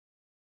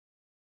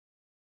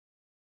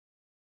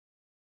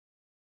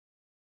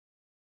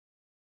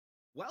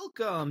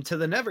Welcome to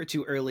the Never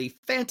Too Early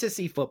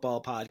Fantasy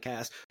Football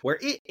Podcast, where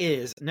it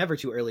is never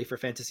too early for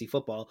fantasy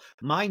football.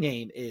 My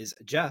name is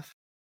Jeff.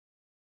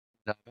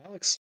 I'm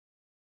Alex.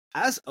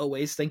 As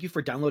always, thank you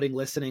for downloading,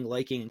 listening,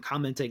 liking, and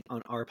commenting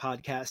on our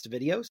podcast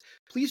videos.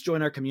 Please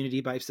join our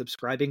community by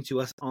subscribing to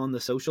us on the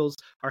socials.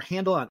 Our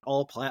handle on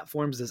all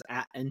platforms is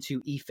at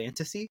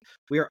N2EFantasy.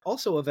 We are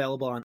also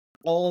available on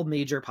all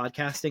major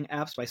podcasting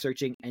apps by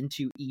searching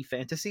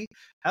N2EFantasy.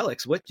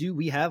 Alex, what do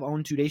we have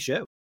on today's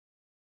show?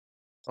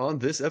 On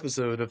this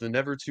episode of the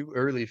Never Too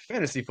Early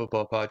Fantasy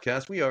Football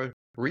Podcast, we are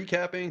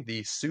recapping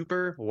the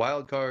Super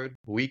Wildcard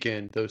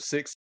weekend, those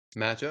 6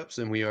 matchups,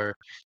 and we are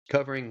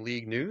covering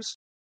league news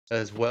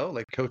as well,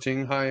 like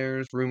coaching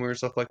hires, rumors,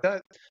 stuff like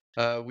that.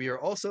 We are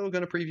also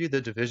going to preview the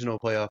Divisional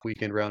playoff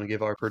weekend round and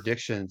give our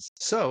predictions.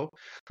 So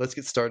let's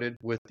get started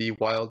with the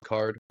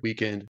Wildcard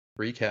weekend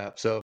recap.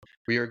 So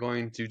we are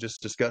going to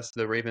just discuss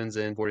the Ravens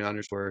and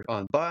 49ers were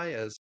on bye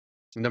as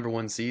number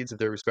 1 seeds of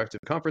their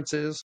respective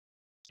conferences.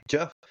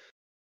 Jeff,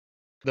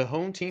 the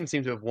home team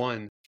seemed to have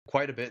won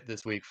quite a bit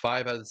this week.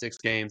 5 out of the 6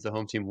 games, the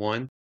home team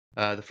won.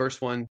 The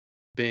first one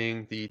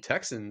being the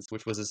Texans,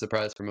 which was a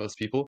surprise for most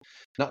people.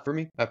 Not for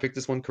me. I picked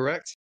this one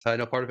correct. I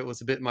know part of it was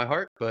a bit in my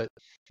heart, but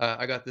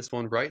I got this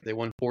one right. They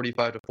won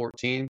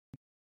 45-14.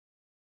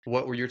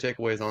 What were your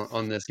takeaways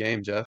on this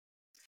game, Jeff?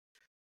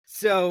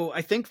 So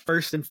I think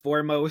first and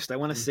foremost, I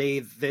want to say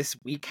this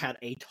week had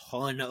a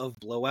ton of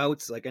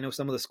blowouts. Like, I know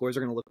some of the scores are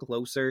going to look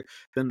closer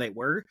than they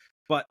were,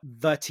 but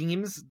the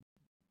teams,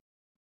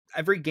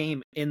 every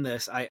game in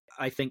this,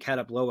 I think had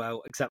a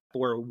blowout except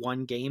for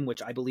one game,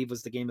 which I believe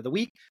was the game of the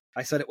week.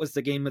 I said it was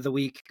the game of the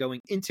week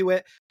going into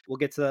it. We'll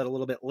get to that a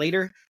little bit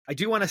later. I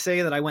do want to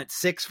say that I went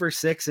 6 for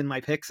 6 in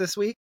my picks this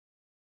week.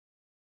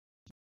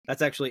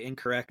 That's actually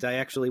incorrect. I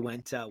actually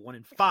went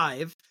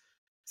 1-5.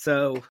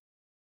 So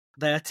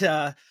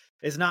that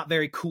is not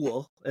very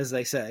cool, as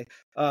they say.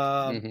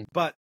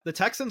 But the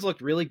Texans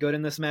looked really good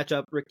in this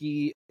matchup.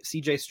 Rookie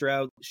CJ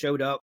Stroud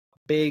showed up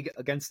big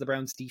against the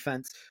Browns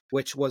defense,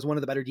 which was one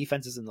of the better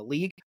defenses in the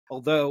league.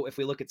 Although, if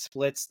we look at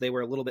splits, they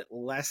were a little bit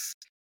less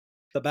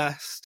the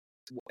best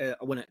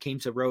when it came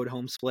to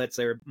road-home splits.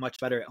 They were much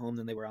better at home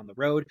than they were on the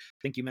road. I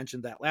think you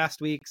mentioned that last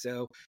week,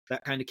 so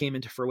that kind of came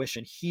into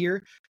fruition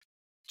here.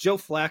 Joe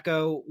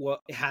Flacco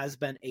has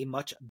been a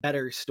much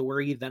better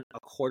story than a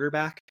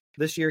quarterback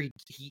this year.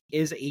 He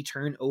is a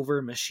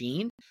turnover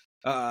machine.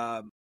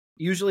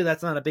 Usually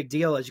that's not a big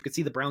deal. As you can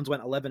see, the Browns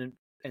went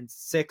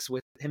 11-6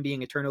 with him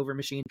being a turnover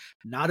machine.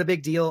 Not a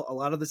big deal a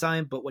lot of the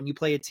time, but when you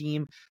play a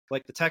team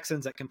like the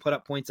Texans that can put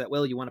up points at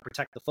will, you want to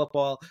protect the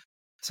football,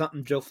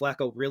 something Joe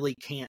Flacco really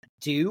can't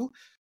do.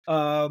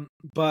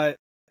 But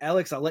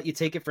Alex, I'll let you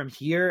take it from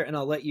here, and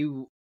I'll let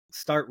you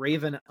start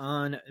raving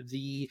on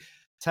the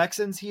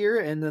Texans here,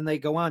 and then they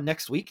go on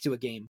next week to a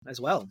game as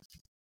well.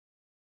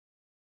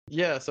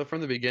 Yeah, so from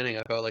the beginning,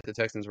 I felt like the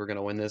Texans were going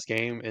to win this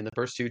game. In the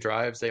first 2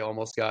 drives, they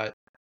almost got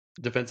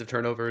defensive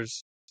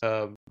turnovers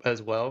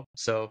as well.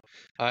 So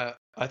I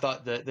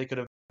thought that they could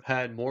have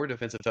had more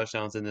defensive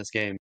touchdowns in this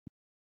game.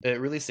 It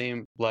really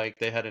seemed like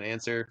they had an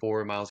answer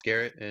for Myles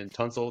Garrett and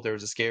Tunsil. There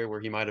was a scare where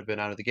he might have been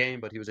out of the game,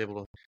 but he was able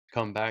to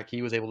come back.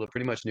 He was able to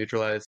pretty much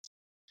neutralize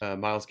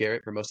Myles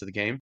Garrett for most of the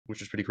game, which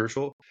was pretty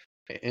crucial.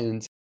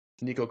 And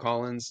Nico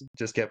Collins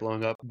just kept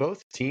blowing up.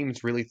 Both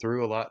teams really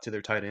threw a lot to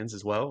their tight ends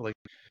as well. Like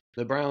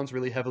the Browns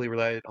really heavily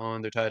relied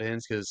on their tight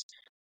ends because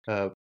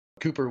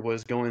Cooper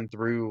was going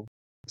through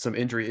some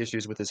injury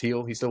issues with his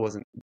heel. He still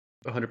wasn't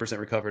 100%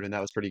 recovered, and that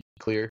was pretty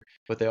clear.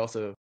 But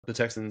the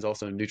Texans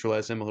also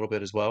neutralized him a little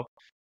bit as well.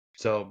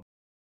 So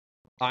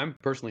I'm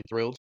personally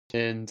thrilled,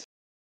 and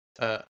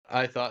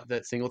I thought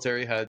that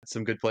Singletary had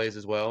some good plays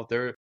as well.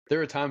 There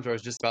were times where I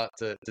was just about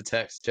to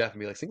text Jeff and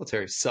be like,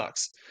 Singletary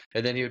sucks.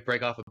 And then he would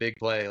break off a big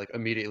play like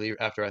immediately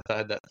after I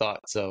had that thought.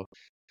 So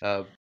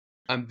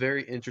I'm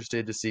very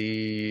interested to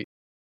see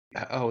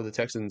how the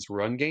Texans'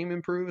 run game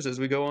improves as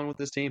we go on with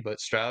this team.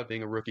 But Stroud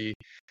being a rookie,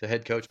 the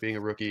head coach being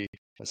a rookie,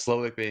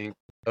 Slowick being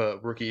a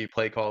rookie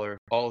play caller,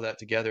 all of that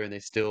together, and they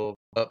still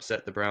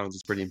upset the Browns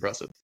is pretty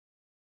impressive.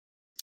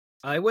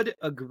 I would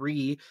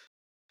agree,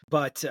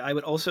 but I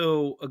would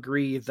also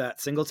agree that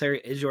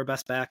Singletary is your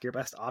best back, your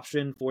best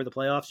option for the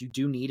playoffs. You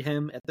do need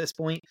him at this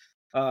point.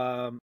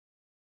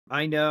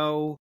 I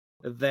know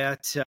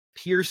that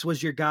Pierce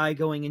was your guy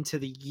going into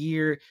the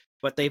year,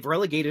 but they've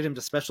relegated him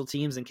to special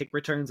teams and kick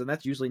returns, and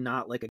that's usually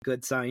not like a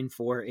good sign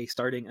for a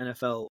starting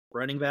NFL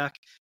running back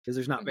because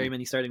there's not very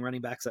many starting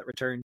running backs that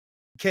return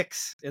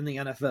kicks in the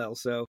NFL.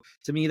 So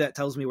to me, that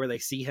tells me where they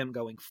see him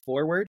going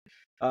forward.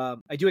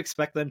 I do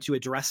expect them to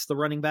address the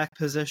running back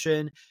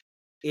position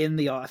in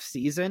the off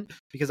season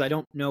because I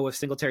don't know if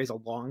Singletary is a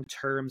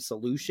long-term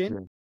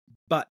solution,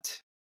 but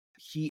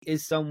he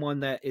is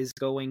someone that is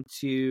going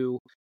to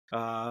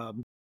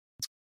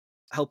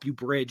help you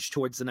bridge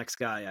towards the next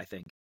guy, I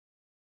think,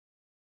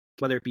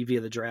 whether it be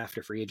via the draft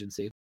or free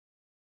agency.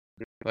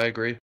 I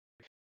agree.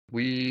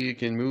 We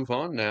can move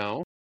on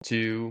now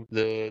to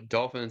the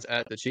Dolphins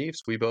at the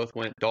Chiefs. We both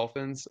went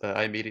Dolphins.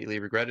 I immediately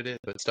regretted it,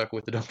 but stuck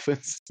with the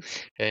Dolphins,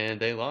 and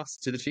they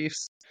lost to the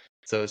Chiefs.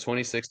 So it's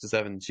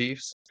 26-7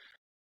 Chiefs.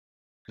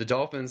 The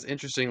Dolphins,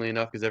 interestingly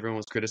enough, because everyone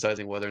was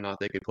criticizing whether or not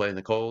they could play in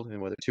the cold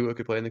and whether Tua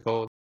could play in the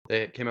cold,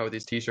 they came out with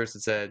these T-shirts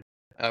that said,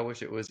 "I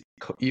wish it was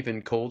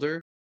even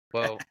colder."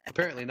 Well,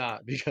 apparently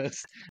not,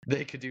 because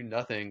they could do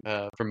nothing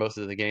for most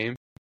of the game.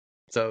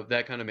 So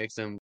that kind of makes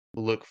them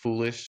look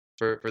foolish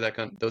for those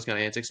kind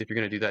of antics. If you're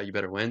going to do that, you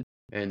better win,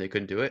 and they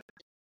couldn't do it.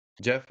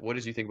 Jeff, what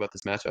did you think about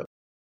this matchup?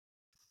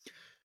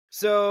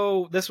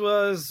 So this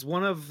was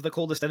one of the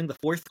coldest, I think the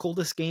fourth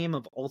coldest game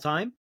of all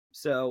time.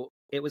 So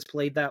it was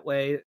played that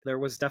way. There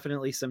was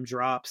definitely some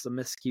drops, some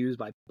miscues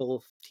by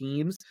both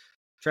teams.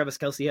 Travis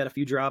Kelce had a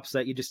few drops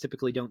that you just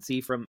typically don't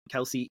see from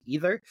Kelce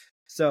either.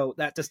 So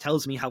that just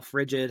tells me how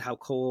frigid, how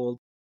cold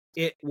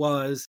it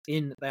was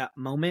in that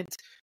moment.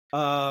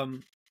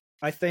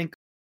 I think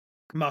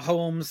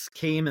Mahomes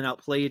came and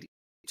outplayed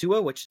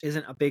Tua, which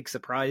isn't a big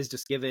surprise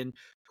just given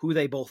who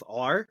they both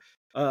are.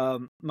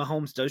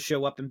 Mahomes does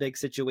show up in big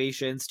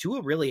situations.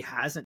 Tua really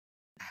hasn't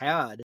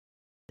had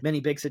many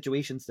big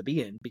situations to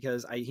be in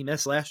because he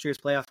missed last year's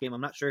playoff game.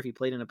 I'm not sure if he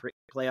played in a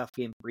playoff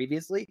game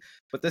previously,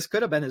 but this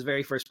could have been his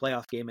very first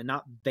playoff game, and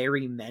not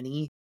very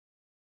many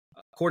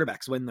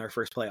quarterbacks win their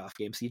first playoff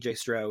game. CJ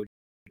Stroud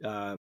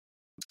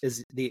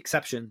is the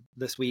exception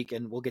this week,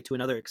 and we'll get to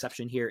another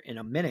exception here in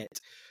a minute.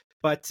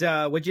 But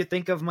what'd you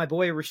think of my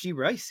boy Rashee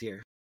Rice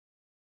here?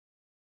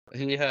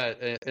 He had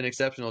an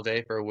exceptional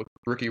day for a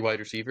rookie wide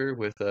receiver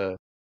with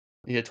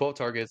he had 12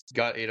 targets,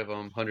 got 8 of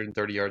them,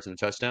 130 yards and a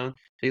touchdown.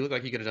 He looked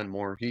like he could have done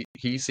more.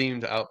 He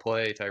seemed to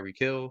outplay Tyreek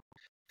Hill,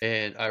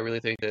 and I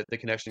really think that the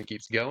connection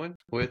keeps going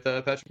with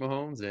Patrick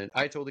Mahomes. And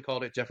I totally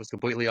called it. Jeff was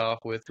completely off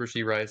with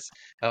Rashee Rice.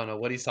 I don't know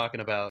what he's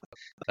talking about.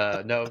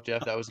 No,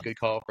 Jeff, that was a good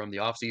call from the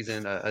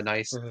offseason. A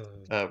nice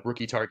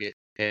rookie target,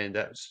 and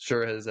that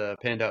sure has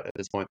panned out at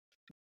this point.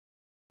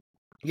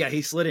 Yeah,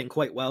 he slid in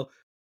quite well.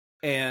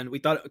 And we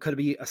thought it could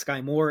be a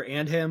Sky Moore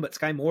and him, but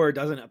Sky Moore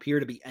doesn't appear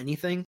to be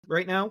anything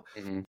right now.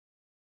 Mm-hmm.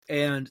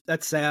 And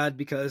that's sad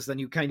because then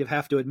you kind of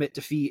have to admit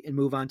defeat and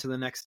move on to the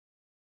next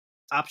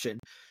option.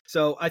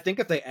 So I think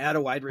if they add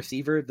a wide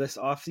receiver this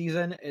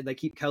offseason and they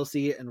keep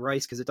Kelce and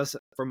Rice, because it does,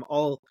 from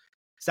all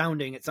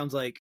sounding, it sounds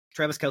like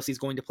Travis Kelce is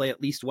going to play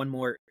at least one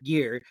more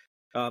year.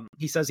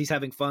 He says he's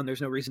having fun.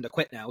 There's no reason to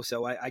quit now.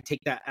 So I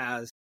take that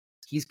as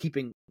he's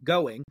keeping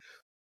going.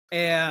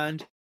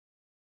 And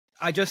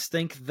I just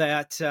think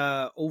that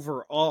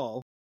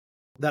overall,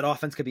 that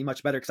offense could be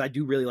much better because I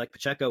do really like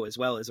Pacheco as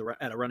well as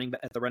at the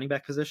running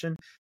back position.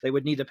 They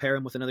would need to pair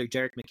him with another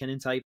Jerick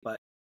McKinnon type, but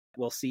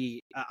we'll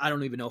see. I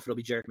don't even know if it'll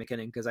be Jerick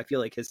McKinnon because I feel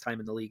like his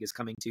time in the league is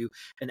coming to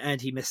an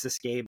end. He missed this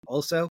game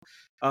also.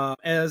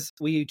 As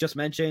we just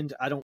mentioned,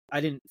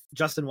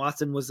 Justin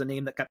Watson was the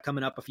name that kept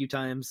coming up a few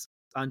times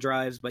on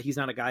drives, but he's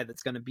not a guy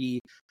that's going to be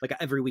like an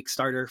every week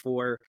starter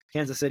for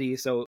Kansas City.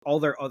 So all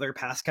their other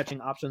pass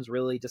catching options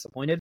really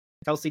disappointed.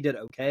 Kelce did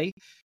okay,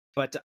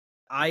 but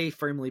I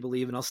firmly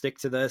believe, and I'll stick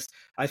to this,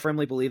 I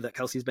firmly believe that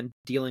Kelce's been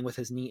dealing with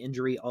his knee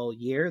injury all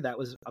year. That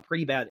was a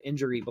pretty bad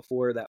injury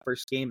before that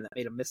first game, and that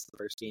made him miss the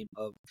first game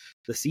of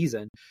the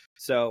season.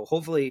 So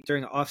hopefully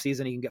during the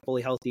offseason, he can get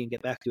fully healthy and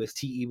get back to his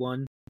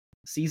TE1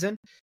 season.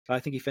 I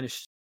think he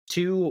finished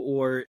 2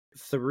 or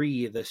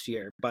 3 this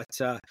year, but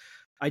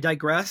I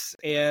digress,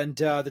 and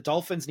the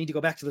Dolphins need to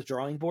go back to the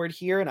drawing board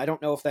here, and I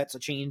don't know if that's a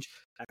change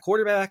at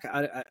quarterback.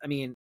 I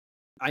mean,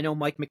 I know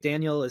Mike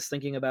McDaniel is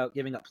thinking about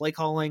giving up play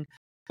calling,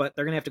 but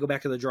they're going to have to go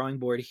back to the drawing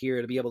board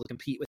here to be able to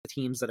compete with the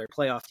teams that are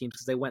playoff teams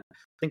because they went, I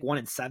think,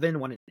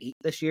 1-7, 1-8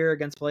 this year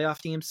against playoff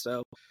teams.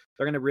 So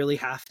they're going to really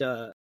have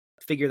to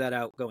figure that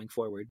out going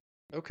forward.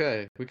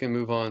 Okay, we can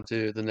move on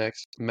to the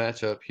next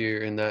matchup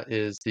here, and that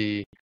is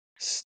the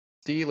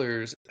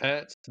Steelers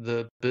at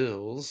the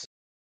Bills.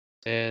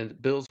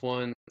 And Bills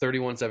won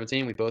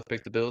 31-17. We both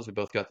picked the Bills. We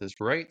both got this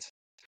right.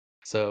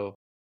 So,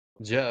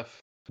 Jeff,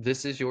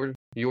 this is your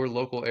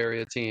local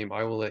area team.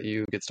 I will let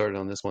you get started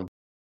on this one.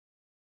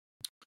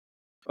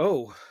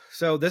 Oh,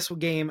 so this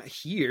game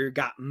here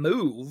got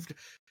moved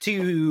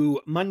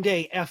to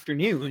Monday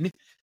afternoon,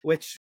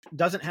 which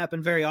doesn't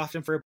happen very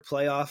often for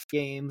playoff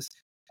games.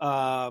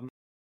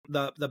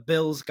 The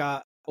Bills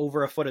got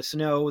over a foot of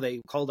snow.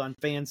 They called on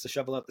fans to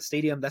shovel out the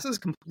stadium. This is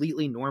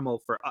completely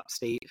normal for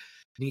upstate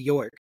New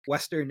York,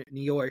 Western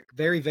New York.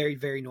 Very, very,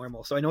 very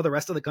normal. So I know the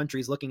rest of the country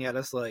is looking at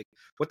us like,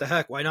 what the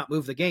heck? Why not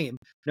move the game?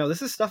 No,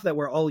 this is stuff that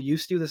we're all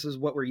used to. This is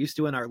what we're used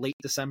to in our late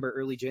December,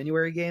 early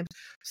January games.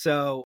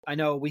 So I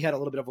know we had a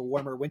little bit of a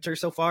warmer winter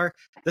so far.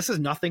 This is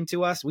nothing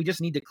to us. We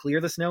just need to clear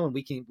the snow and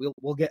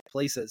we'll get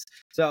places.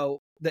 So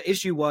the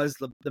issue was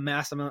the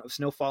mass amount of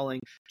snow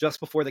falling just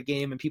before the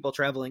game and people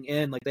traveling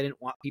in. Like, they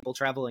didn't want people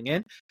traveling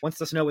in. Once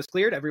the snow was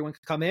cleared, everyone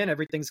could come in.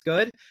 Everything's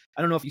good.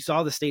 I don't know if you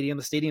saw the stadium.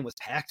 The stadium was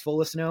packed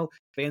full of snow.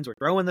 Fans were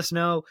throwing the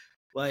snow.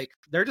 Like,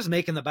 they're just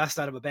making the best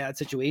out of a bad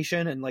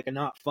situation and like a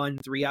not fun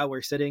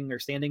 3-hour sitting or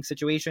standing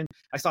situation.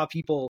 I saw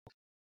people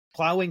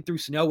plowing through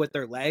snow with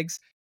their legs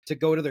to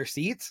go to their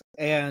seats.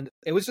 And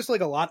it was just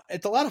like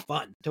it's a lot of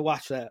fun to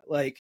watch that.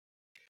 Like,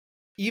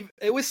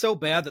 It was so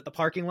bad that the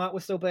parking lot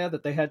was so bad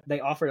that they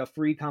offered a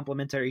free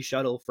complimentary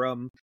shuttle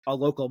from a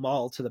local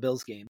mall to the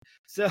Bills game.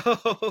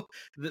 So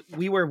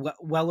we were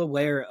well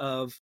aware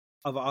of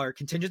our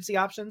contingency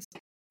options.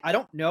 I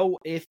don't know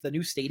if the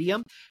new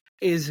stadium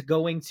is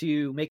going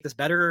to make this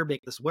better or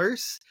make this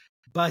worse,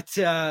 but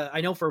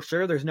I know for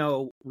sure there's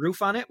no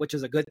roof on it, which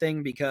is a good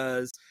thing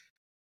because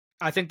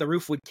I think the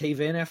roof would cave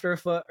in after a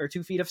foot or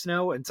 2 feet of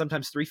snow, and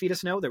sometimes 3 feet of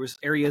snow. There was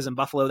areas in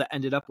Buffalo that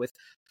ended up with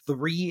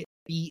 3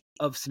 feet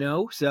of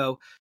snow. So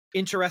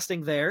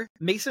interesting there.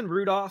 Mason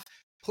Rudolph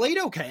played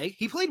okay.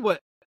 He played what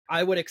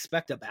I would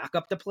expect a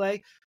backup to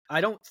play. I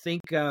don't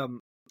think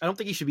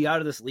he should be out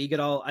of this league at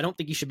all. I don't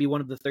think he should be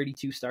one of the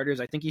 32 starters.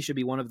 I think he should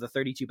be one of the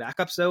 32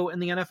 backups, though, in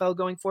the NFL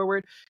going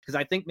forward, because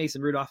I think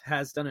Mason Rudolph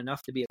has done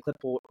enough to be a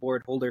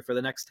clipboard holder for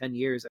the next 10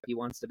 years if he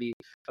wants to be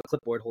a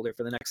clipboard holder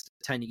for the next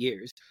 10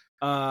 years.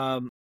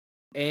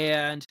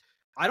 And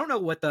I don't know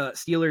what the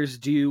Steelers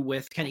do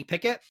with Kenny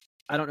Pickett.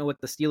 I don't know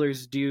what the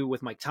Steelers do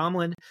with Mike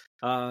Tomlin.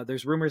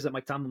 There's rumors that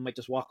Mike Tomlin might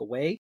just walk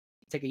away,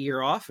 take a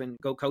year off, and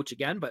go coach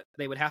again, but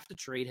they would have to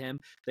trade him.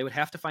 They would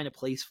have to find a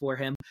place for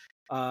him.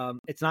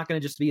 It's not going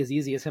to just be as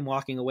easy as him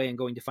walking away and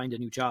going to find a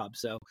new job.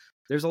 So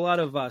there's a lot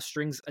of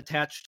strings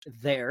attached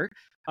there.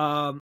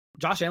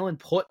 Josh Allen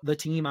put the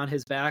team on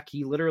his back.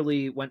 He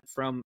literally went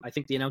from, I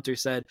think the announcer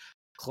said,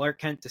 Clark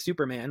Kent to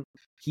Superman.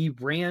 He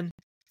ran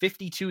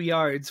 52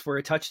 yards for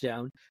a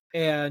touchdown,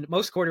 and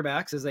most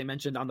quarterbacks, as they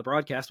mentioned on the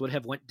broadcast, would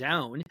have went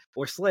down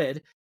or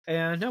slid.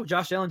 And no,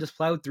 Josh Allen just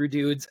plowed through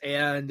dudes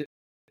and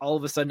all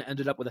of a sudden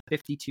ended up with a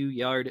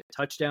 52-yard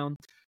touchdown.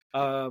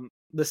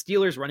 The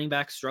Steelers running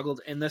back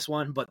struggled in this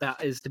one, but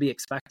that is to be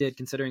expected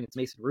considering it's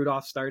Mason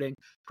Rudolph starting.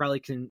 Probably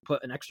can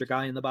put an extra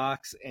guy in the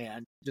box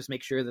and just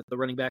make sure that the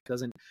running back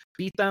doesn't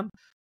beat them.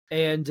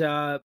 And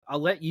I'll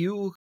let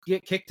you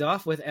get kicked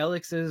off with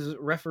Alex's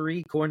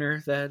referee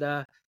corner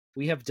that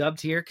we have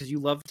dubbed here because you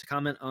love to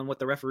comment on what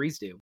the referees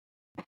do.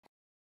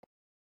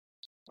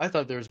 I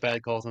thought there was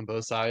bad calls on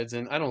both sides,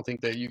 and I don't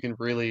think that you can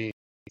really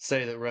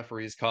say that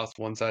referees cost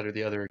one side or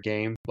the other a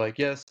game. Like,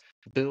 yes,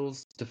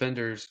 Bills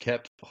defenders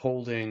kept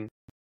holding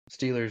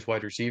Steelers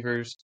wide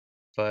receivers,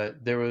 but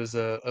there was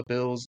a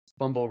Bills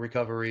fumble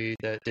recovery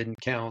that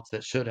didn't count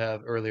that should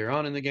have earlier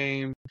on in the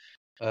game.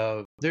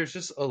 There's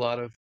just a lot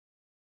of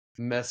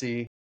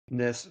messiness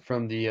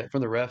from the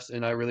refs,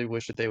 and I really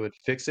wish that they would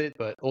fix it,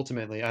 but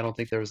ultimately I don't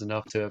think there was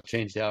enough to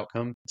change the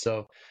outcome.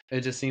 So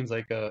it just seems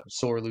like a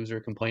sore loser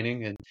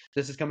complaining, and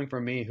this is coming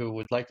from me who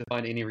would like to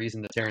find any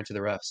reason to tear into the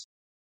refs.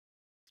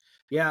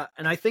 Yeah,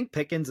 and I think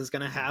Pickens is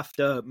going to have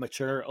to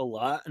mature a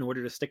lot in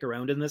order to stick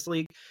around in this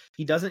league.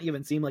 He doesn't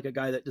even seem like a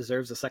guy that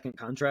deserves a second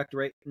contract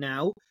right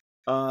now,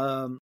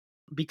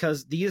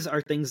 because these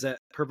are things that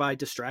provide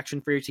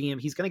distraction for your team.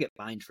 He's going to get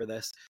fined for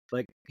this.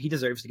 Like, he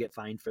deserves to get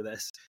fined for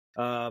this.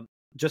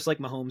 Just like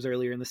Mahomes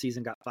earlier in the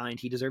season got fined,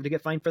 he deserved to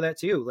get fined for that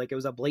too. Like, it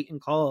was a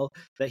blatant call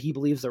that he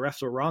believes the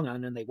refs were wrong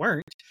on, and they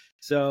weren't.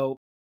 So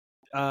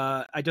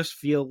I just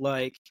feel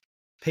like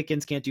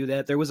Pickens can't do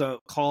that. There was a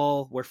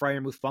call where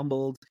Freiermuth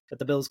fumbled that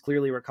the Bills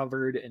clearly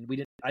recovered, and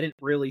I didn't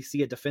really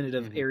see a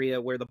definitive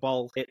area where the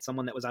ball hit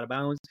someone that was out of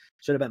bounds.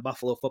 Should have been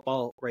Buffalo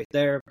football right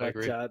there, but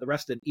the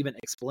rest didn't even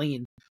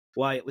explain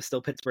why it was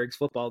still Pittsburgh's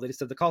football. They just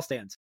said the call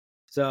stands.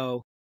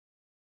 So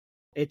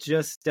it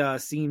just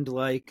seemed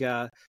like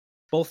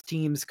both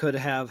teams could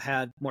have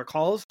had more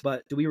calls,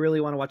 but do we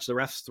really want to watch the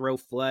refs throw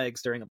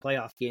flags during a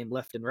playoff game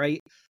left and right?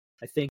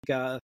 I think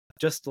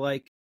just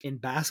like in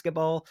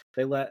basketball,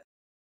 they let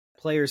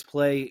players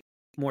play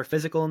more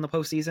physical in the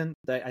postseason.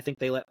 I think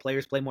they let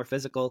players play more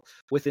physical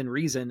within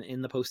reason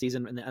in the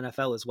postseason in the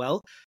NFL as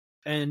well.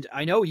 And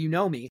I know you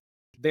know me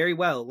very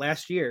well.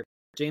 Last year,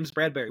 James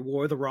Bradbury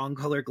wore the wrong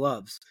color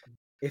gloves.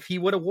 If he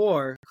would have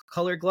wore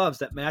colored gloves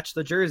that matched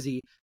the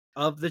jersey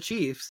of the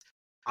Chiefs,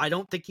 I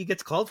don't think he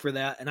gets called for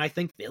that. And I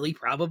think Philly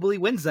probably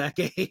wins that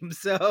game.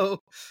 So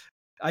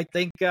I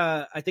think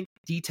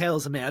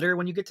details matter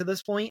when you get to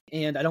this point,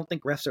 and I don't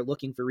think refs are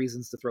looking for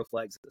reasons to throw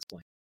flags at this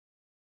point.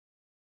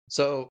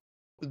 So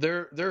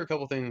there are a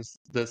couple things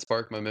that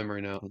spark my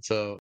memory now.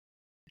 So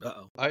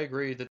I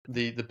agree that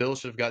the Bills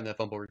should have gotten that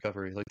fumble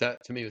recovery. Like, that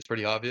to me was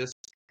pretty obvious.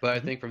 But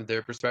I think from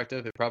their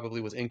perspective, it probably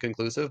was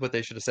inconclusive, but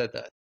they should have said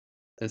that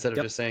instead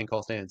of just saying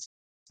call stands.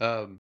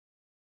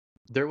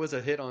 There was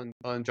a hit on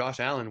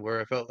Josh Allen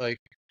where I felt like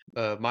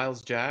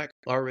Miles Jack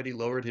already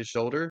lowered his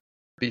shoulder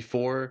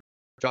before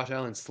Josh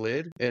Allen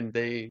slid, and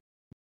they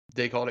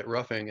called it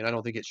roughing, and I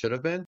don't think it should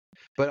have been.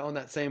 But on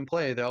that same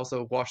play, they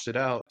also washed it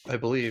out, I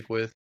believe,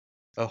 with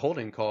a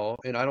holding call,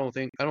 and I don't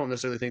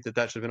necessarily think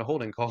that should have been a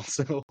holding call.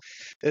 So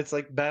it's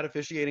like bad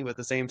officiating, but at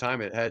the same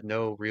time, it had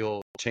no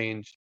real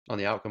change on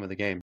the outcome of the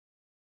game.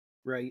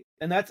 Right,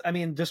 and that's, I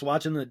mean, just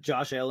watching the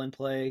Josh Allen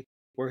play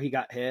where he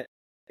got hit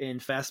in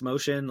fast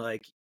motion,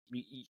 like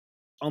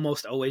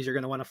almost always you're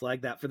going to want to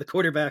flag that for the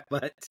quarterback.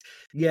 But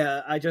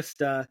yeah, I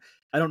just I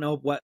don't know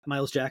what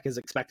Miles Jack is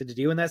expected to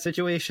do in that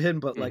situation,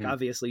 but like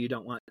obviously you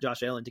don't want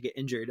Josh Allen to get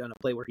injured on a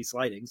play where he's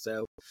sliding.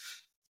 So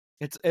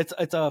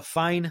it's a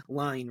fine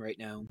line right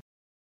now.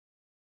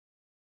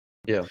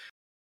 Yeah.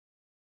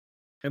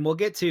 And we'll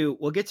get to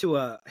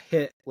a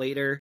hit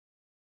later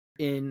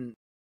in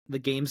the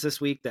games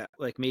this week that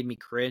like made me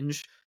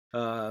cringe.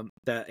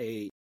 That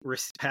a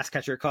pass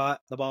catcher caught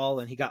the ball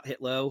and he got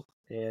hit low,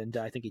 and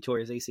I think he tore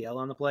his ACL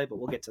on the play. But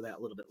we'll get to that a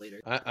little bit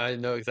later. I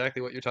know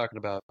exactly what you're talking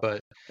about,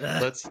 but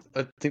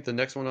I think the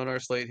next one on our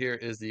slate here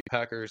is the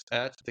Packers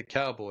at the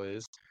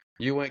Cowboys.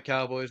 You went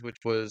Cowboys, which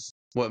was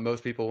what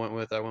most people went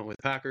with. I went with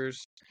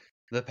Packers.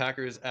 The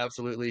Packers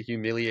absolutely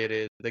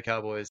humiliated the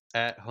Cowboys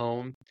at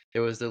home.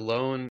 It was the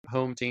lone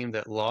home team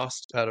that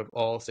lost out of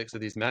all 6 of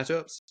these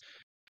matchups.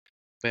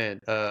 Man,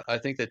 I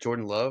think that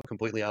Jordan Love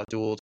completely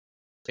outdueled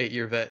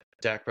 8-year vet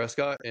Dak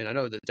Prescott, and I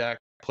know that Dak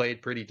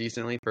played pretty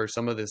decently for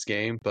some of this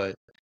game, but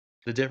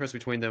the difference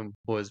between them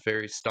was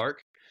very stark.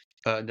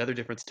 Another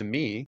difference to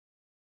me,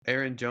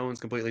 Aaron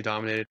Jones completely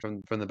dominated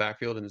from the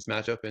backfield in this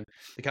matchup, and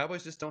the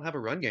Cowboys just don't have a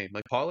run game.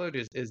 Like Pollard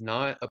is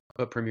not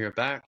a premier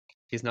back.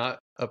 He's not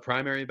a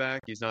primary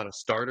back. He's not a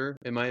starter,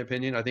 in my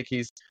opinion. I think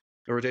he's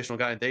a rotational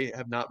guy, and they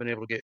have not been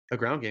able to get a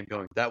ground game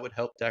going. That would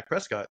help Dak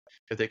Prescott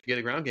if they could get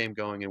a ground game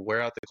going and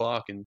wear out the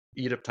clock and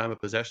eat up time of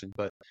possession.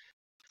 But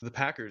for the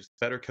Packers,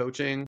 better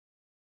coaching.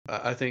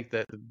 I think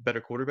that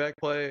better quarterback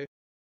play.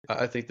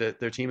 I think that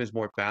their team is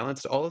more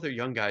balanced. All of their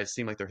young guys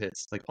seem like they're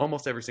hits, like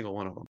almost every single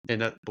one of them.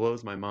 And that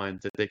blows my mind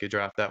that they could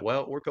draft that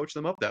well or coach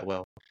them up that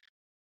well.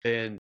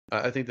 And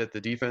I think that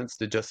the defense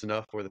did just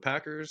enough for the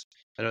Packers.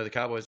 I know the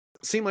Cowboys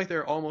seem like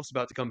they're almost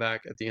about to come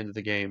back at the end of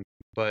the game,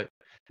 but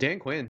Dan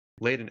Quinn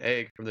laid an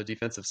egg from the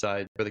defensive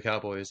side for the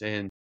Cowboys,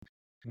 and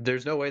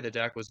there's no way that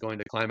Dak was going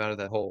to climb out of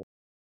that hole.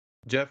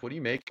 Jeff, what do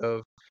you make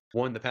of,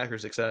 1, the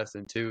Packers' success,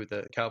 and 2,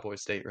 the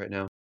Cowboys' state right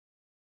now?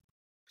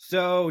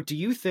 So, do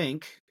you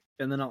think,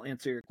 and then I'll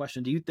answer your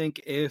question, do you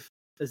think if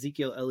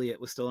Ezekiel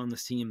Elliott was still on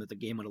this team that the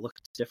game would have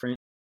looked different?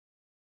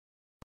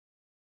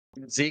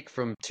 Zeke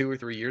from 2 or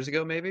 3 years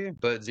ago, maybe,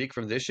 but Zeke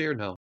from this year,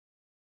 no.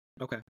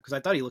 Okay, because I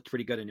thought he looked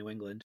pretty good in New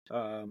England,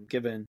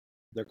 given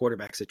their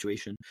quarterback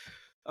situation.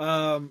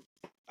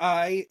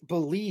 I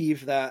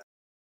believe that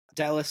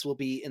Dallas will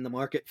be in the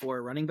market for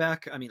a running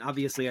back. I mean,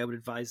 obviously, I would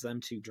advise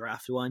them to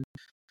draft one.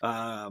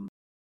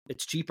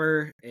 It's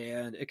cheaper,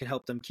 and it can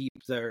help them keep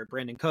their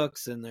Brandon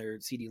Cooks and their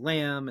CeeDee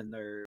Lamb and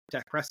their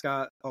Dak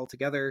Prescott all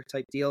together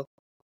type deal.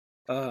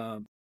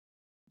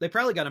 They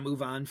probably got to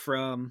move on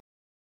from...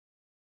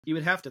 You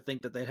would have to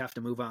think that they'd have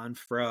to move on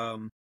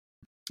from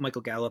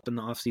Michael Gallup in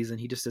the offseason.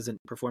 He just isn't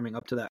performing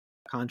up to that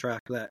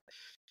contract that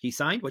he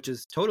signed, which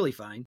is totally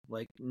fine.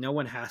 Like, no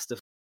one has to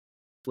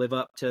live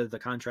up to the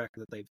contract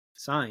that they've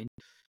signed.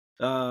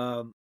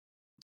 But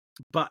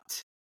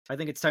I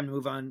think it's time to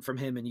move on from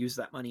him and use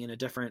that money in a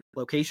different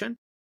location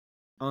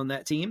on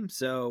that team.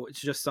 So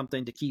it's just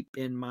something to keep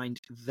in mind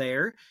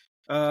there.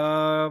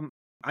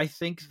 I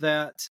think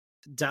that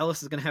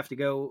Dallas is going to have to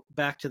go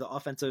back to the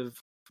offensive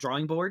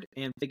drawing board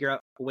and figure out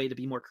a way to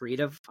be more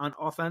creative on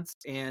offense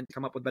and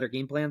come up with better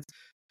game plans.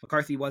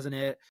 McCarthy wasn't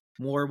it.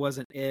 Moore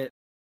wasn't it.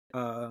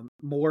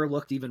 Moore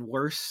looked even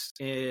worse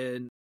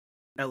in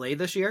LA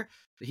this year.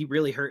 He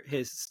really hurt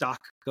his stock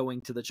going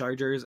to the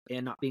Chargers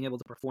and not being able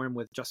to perform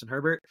with Justin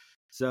Herbert.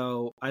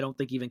 So I don't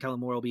think even Kellen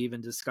Moore will be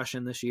even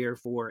discussion this year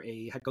for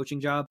a head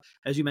coaching job.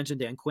 As you mentioned,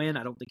 Dan Quinn,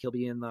 I don't think he'll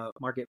be in the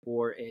market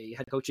for a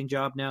head coaching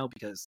job now,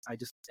 because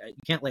you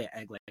can't lay an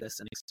egg like this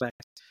and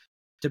expect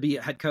to be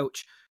a head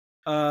coach.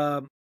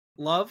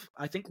 Love,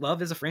 I think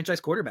Love is a franchise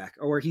quarterback,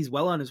 or he's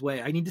well on his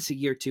way. I need to see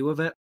year 2 of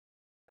it.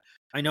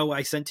 I know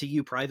I sent to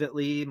you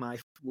privately my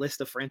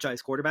list of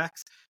franchise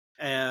quarterbacks,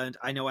 and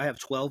I know I have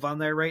 12 on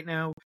there right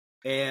now.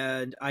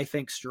 And I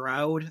think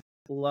Stroud,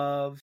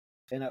 Love,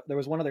 and there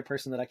was one other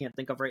person that I can't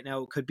think of right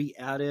now, could be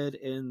added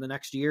in the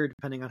next year,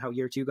 depending on how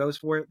year 2 goes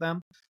for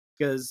them.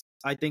 Because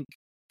I think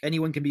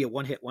anyone can be a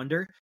one-hit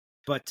wonder,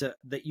 but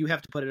that you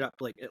have to put it up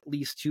like at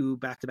least 2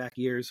 back-to-back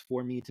years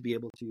for me to be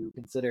able to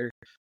consider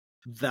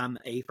them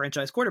a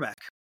franchise quarterback.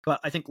 But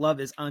I think Love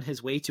is on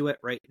his way to it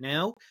right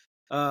now.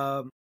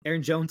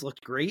 Aaron Jones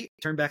looked great,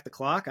 turned back the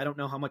clock. I don't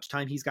know how much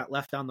time he's got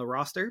left on the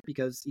roster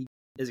because he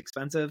is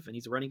expensive and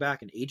he's a running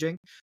back and aging,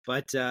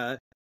 but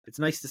it's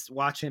nice to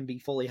watch him be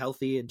fully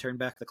healthy and turn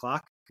back the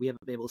clock. We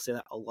haven't been able to say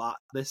that a lot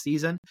this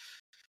season.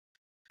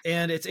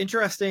 And it's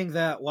interesting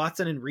that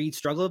Watson and Reed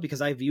struggled,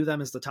 because I view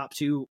them as the top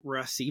 2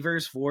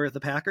 receivers for the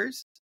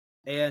Packers,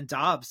 and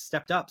Dobbs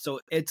stepped up. So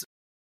it's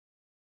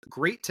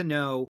great to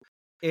know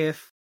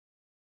if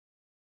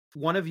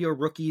one of your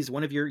rookies,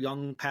 one of your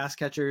young pass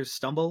catchers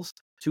stumbles,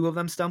 2 of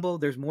them stumble,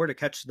 there's more to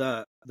catch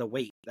the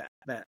weight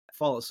that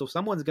follows. So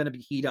someone's going to be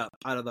heat up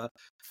out of the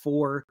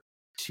 4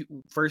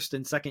 first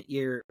and second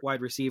year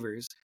wide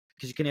receivers,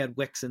 because you can add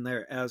Wicks in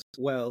there as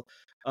well.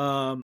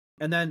 And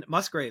then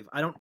Musgrave,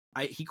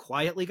 he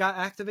quietly got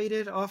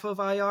activated off of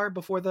IR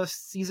before the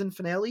season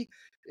finale,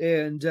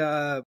 and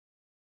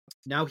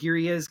now here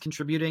he is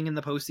contributing in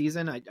the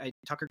postseason.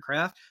 Tucker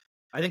Kraft.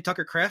 I think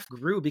Tucker Kraft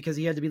grew because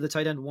he had to be the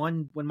tight end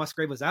 1 when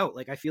Musgrave was out.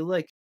 Like, I feel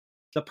like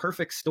the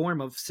perfect storm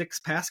of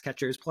 6 pass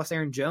catchers plus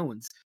Aaron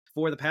Jones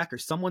for the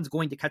Packers. Someone's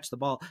going to catch the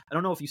ball. I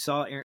don't know if you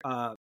saw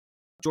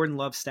Jordan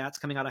Love's stats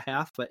coming out of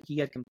half, but he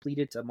had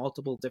completed to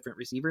multiple different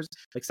receivers,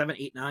 like 7,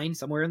 8, 9,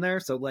 somewhere in there.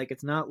 So like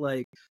it's not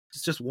like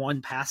it's just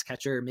one pass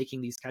catcher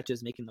making these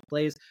catches, making the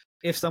plays.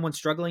 If someone's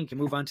struggling, you can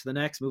move on to the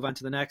next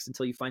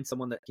until you find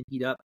someone that can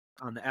heat up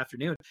on the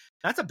afternoon.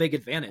 That's a big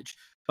advantage.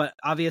 But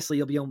obviously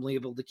you'll be only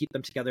able to keep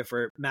them together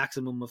for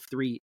maximum of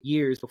 3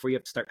 years before you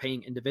have to start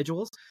paying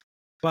individuals.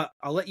 But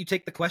I'll let you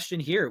take the question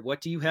here.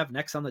 What do you have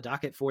next on the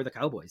docket for the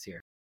Cowboys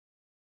here?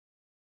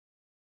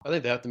 I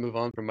think they have to move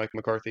on from Mike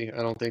McCarthy. I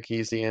don't think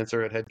he's the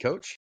answer at head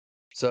coach.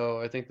 So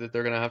I think that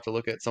they're going to have to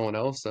look at someone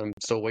else. I'm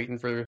still waiting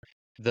for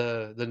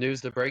the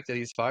news to break that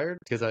he's fired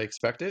because I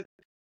expect it.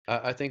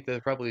 I think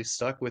they're probably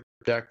stuck with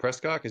Dak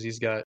Prescott because he's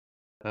got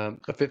a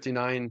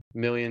 $59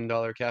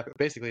 million cap,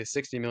 basically a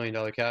 $60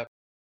 million cap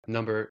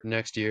number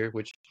next year,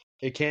 which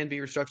it can be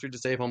restructured to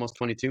save almost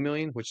 $22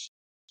 million, which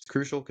is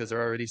crucial because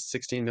they're already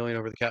 $16 million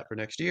over the cap for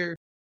next year.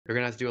 They're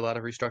going to have to do a lot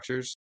of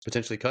restructures,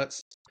 potentially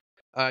cuts.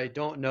 I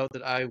don't know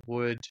that I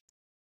would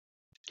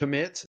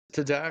commit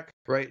to Dak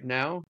right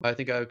now. I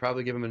think I would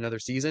probably give him another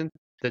season.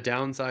 The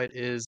downside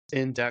is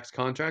in Dak's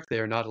contract, they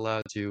are not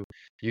allowed to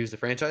use the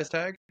franchise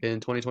tag in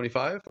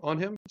 2025 on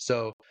him.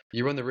 So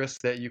you run the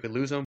risk that you could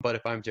lose him. But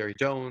if I'm Jerry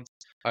Jones,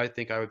 I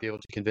think I would be able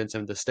to convince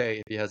him to stay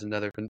if he has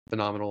another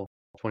phenomenal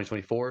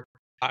 2024.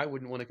 I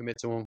wouldn't want to commit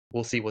to him.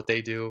 We'll see what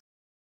they do.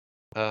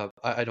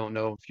 I don't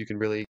know if you can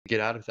really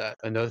get out of that.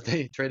 I know that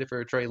they traded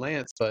for Trey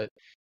Lance, but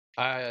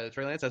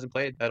Trey Lance hasn't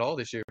played at all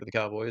this year for the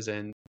Cowboys,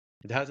 and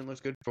it hasn't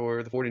looked good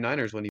for the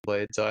 49ers when he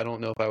played, so I don't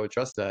know if I would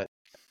trust that.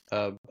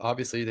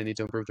 Obviously, they need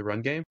to improve the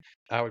run game.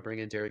 I would bring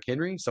in Derrick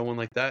Henry, someone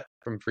like that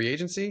from free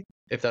agency,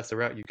 if that's the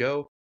route you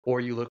go, or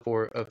you look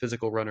for a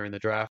physical runner in the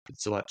draft.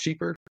 It's a lot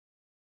cheaper.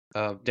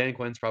 Dan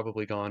Quinn's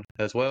probably gone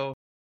as well.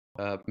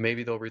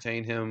 Maybe they'll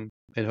retain him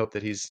and hope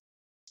that he's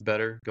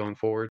better going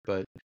forward,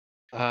 but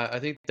I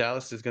think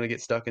Dallas is going to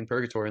get stuck in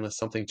purgatory unless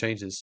something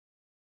changes.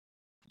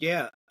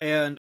 Yeah,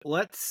 and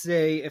let's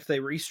say if they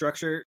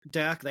restructure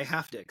Dak, they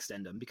have to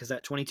extend him because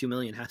that $22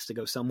 million has to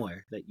go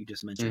somewhere that you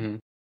just mentioned. Mm-hmm.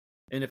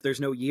 And if there's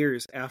no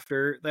years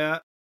after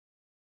that,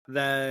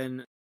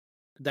 then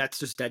that's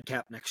just dead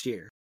cap next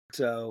year.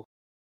 So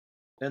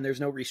then there's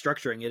no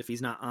restructuring it if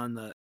he's not on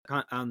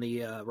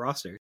the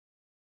roster.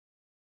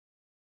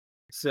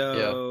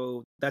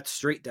 So that's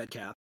straight dead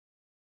cap.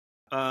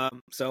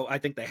 So I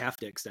think they have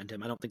to extend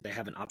him. I don't think they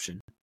have an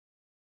option.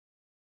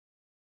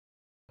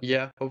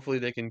 Yeah, hopefully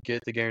they can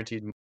get the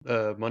guaranteed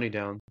money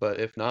down, but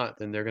if not,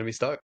 then they're going to be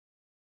stuck.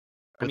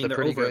 I mean,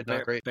 they're over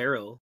a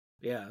barrel.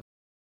 Yeah.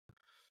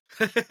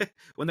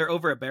 When they're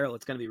over a barrel,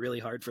 it's going to be really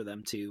hard for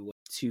them to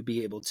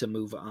be able to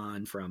move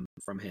on from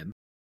him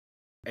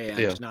and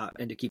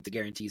to keep the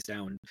guarantees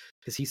down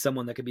because he's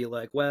someone that could be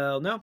like,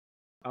 well, no,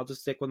 I'll just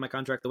stick with my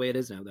contract the way it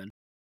is now then.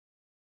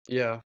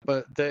 Yeah,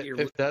 but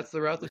if that's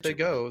the route that they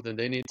go, then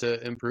they need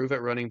to improve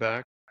at running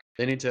back.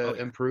 They need to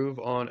improve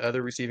on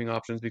other receiving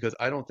options because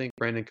I don't think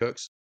Brandon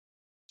Cooks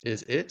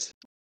is it.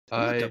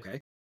 Okay.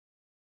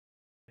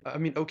 I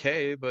mean,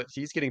 okay, but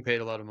he's getting paid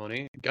a lot of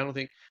money. I don't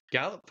think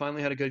Gallup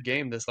finally had a good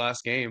game this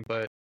last game,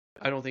 but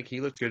I don't think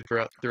he looked good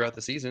throughout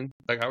the season.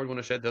 Like I would want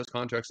to shed those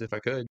contracts if I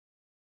could.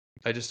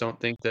 I just don't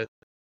think that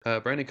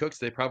Brandon Cooks,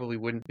 they probably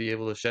wouldn't be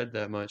able to shed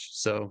that much,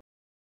 so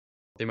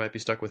they might be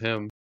stuck with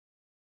him.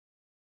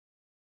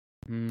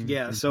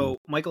 Yeah, so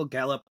Michael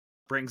Gallup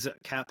brings a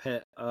cap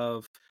hit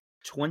of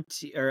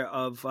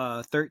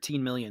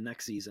 13 million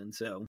next season,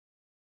 so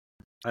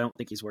I don't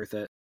think he's worth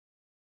it.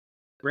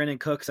 Brandon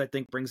Cooks, I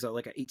think, brings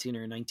like an $18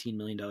 or $19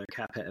 million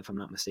cap hit, if I'm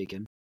not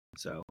mistaken.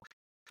 So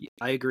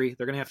I agree.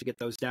 They're going to have to get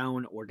those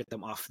down or get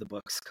them off the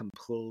books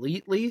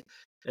completely,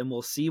 and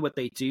we'll see what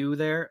they do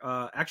there.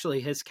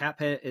 Actually, his cap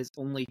hit is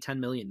only $10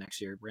 million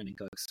next year, Brandon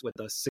Cooks, with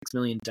a $6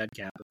 million dead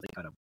cap if they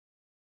cut him.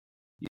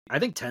 I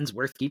think 10's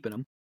worth keeping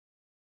him.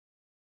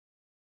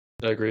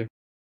 I agree.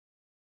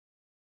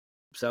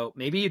 So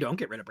maybe you don't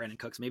get rid of Brandon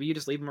Cooks. Maybe you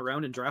just leave him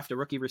around and draft a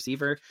rookie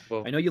receiver.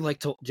 Well, I know you like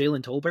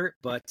Jalen Tolbert,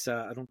 but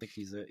I don't think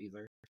he's it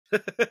either.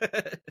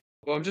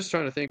 Well, I'm just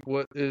trying to think.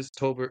 What is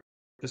Tolbert?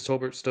 Is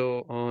Tolbert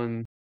still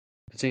on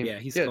the team? Yeah,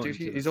 he's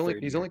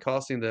only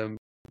costing them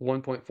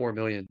 $1.4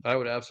 million. I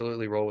would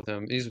absolutely roll with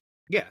him.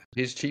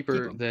 He's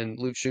cheaper than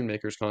Luke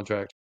Schoonmaker's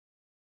contract.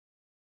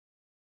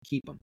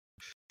 Keep him,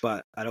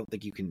 but I don't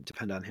think you can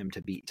depend on him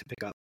to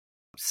pick up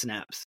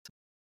snaps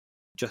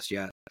just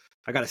yet.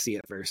 I got to see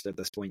it first at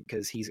this point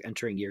because he's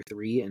entering year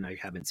 3 and I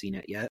haven't seen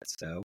it yet.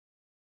 So,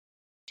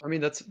 I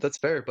mean that's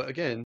fair, but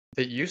again,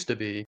 it used to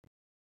be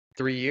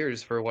 3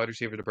 years for a wide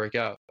receiver to break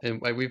out, and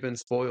we've been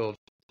spoiled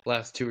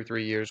last 2 or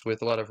 3 years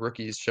with a lot of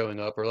rookies showing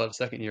up or a lot of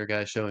second-year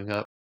guys showing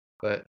up,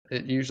 but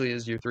it usually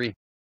is year 3.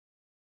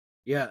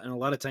 Yeah, and a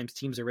lot of times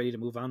teams are ready to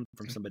move on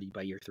from somebody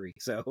by year 3.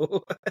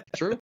 So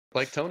True,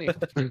 like Tony.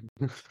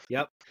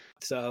 Yep.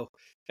 So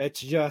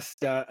it's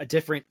just a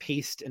different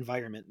paced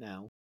environment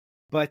now.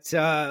 But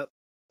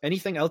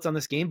anything else on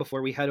this game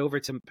before we head over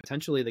to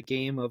potentially the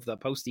game of the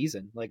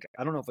postseason? Like,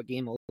 I don't know if a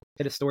game will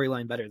hit a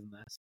storyline better than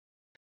this.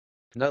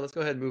 Now let's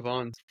go ahead and move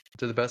on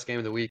to the best game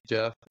of the week,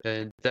 Jeff.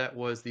 And that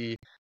was the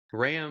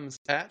Rams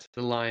at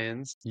the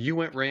Lions. You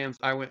went Rams,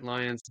 I went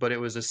Lions, but it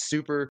was a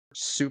super,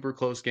 super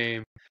close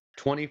game.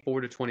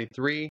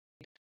 24-23.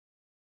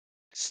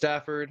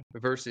 Stafford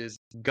versus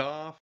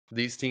Goff.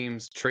 These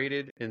teams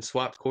traded and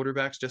swapped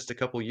quarterbacks just a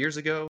couple years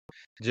ago.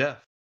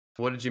 Jeff,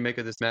 what did you make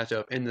of this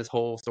matchup and this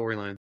whole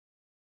storyline?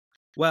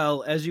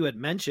 Well, as you had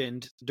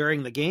mentioned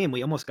during the game,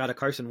 we almost got a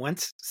Carson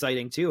Wentz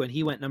sighting too, and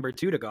he went number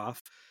 2 to Goff,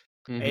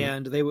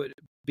 and they would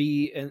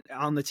be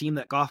on the team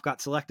that Goff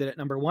got selected at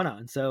number 1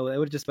 on. So it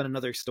would have just been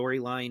another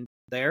storyline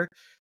there.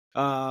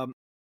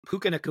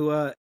 Puka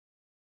Nacua,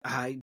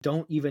 I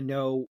don't even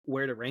know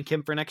where to rank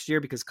him for next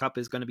year because Kupp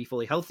is going to be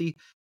fully healthy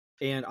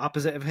and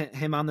opposite of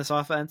him on this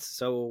offense.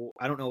 So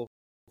I don't know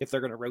if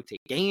they're going to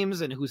rotate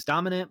games and who's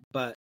dominant,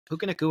 but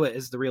Puka Nacua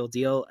is the real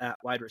deal at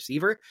wide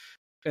receiver.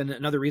 And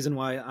another reason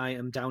why I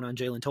am down on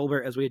Jalen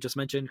Tolbert, as we had just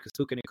mentioned, because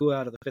Puka Nacua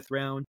out of the 5th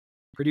round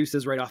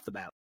produces right off the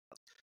bat.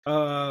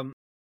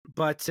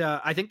 But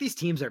I think these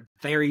teams are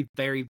very,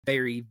 very,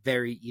 very,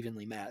 very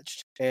evenly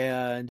matched.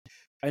 And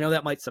I know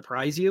that might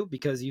surprise you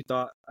because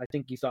I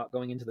think you thought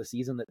going into the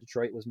season that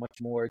Detroit was much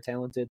more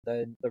talented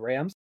than the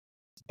Rams.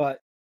 But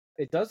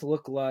it does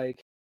look like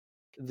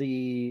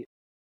the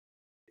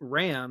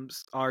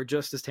Rams are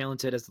just as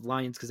talented as the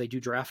Lions because they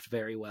do draft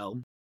very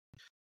well.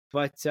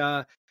 But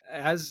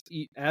as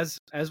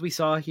we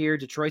saw here,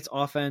 Detroit's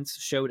offense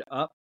showed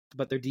up,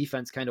 but their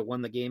defense kind of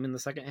won the game in the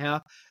second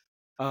half.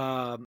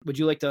 Would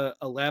you like to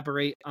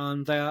elaborate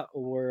on that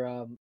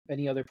or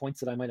any other points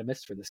that I might have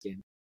missed for this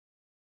game?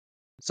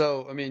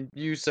 So, I mean,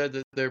 you said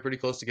that they're pretty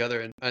close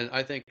together, and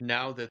I think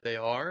now that they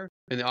are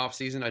in the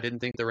offseason, I didn't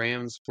think the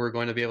Rams were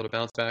going to be able to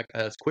bounce back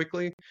as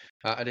quickly.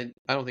 I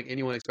don't think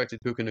anyone expected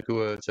Puka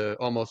Nacua to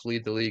almost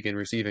lead the league in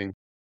receiving.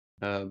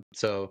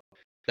 So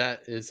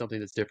that is something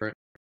that's different.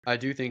 I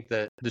do think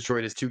that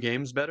Detroit is 2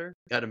 games better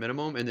at a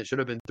minimum, and it should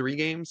have been 3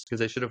 games because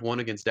they should have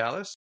won against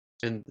Dallas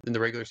in the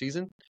regular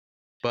season.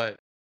 But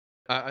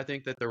I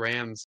think that the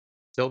Rams,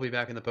 they'll be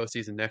back in the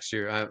postseason next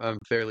year. I'm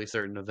fairly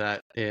certain of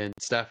that. And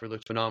Stafford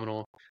looked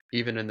phenomenal,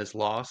 even in this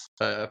loss.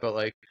 I felt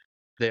like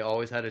they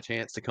always had a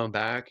chance to come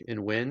back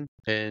and win.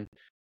 And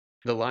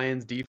the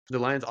Lions'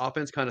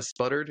 offense kind of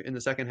sputtered in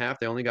the second half.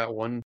 They only got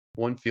one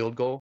field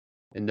goal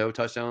and no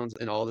touchdowns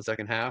in all the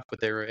second half, but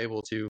they were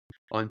able to,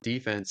 on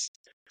defense,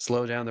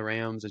 slow down the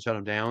Rams and shut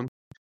them down.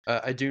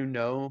 I do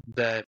know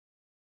that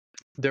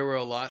there were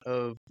a lot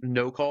of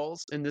no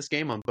calls in this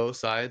game on both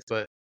sides,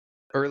 but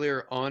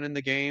earlier on in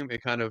the game,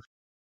 it kind of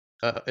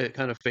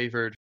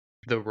favored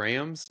the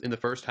Rams in the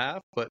first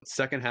half, but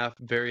second half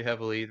very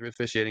heavily the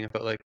officiating I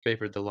felt like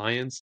favored the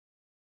Lions.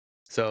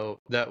 So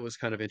that was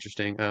kind of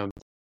interesting.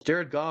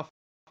 Jared Goff,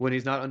 when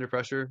he's not under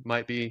pressure,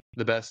 might be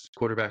the best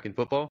quarterback in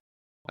football.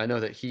 I know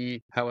that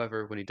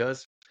however, when he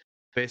does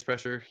face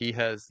pressure, he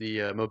has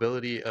the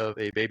mobility of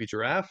a baby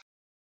giraffe,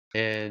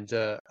 and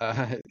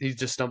he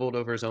just stumbled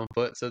over his own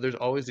foot. So there's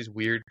always these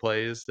weird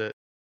plays that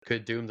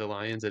could doom the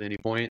Lions at any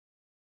point.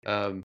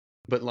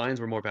 But Lions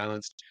were more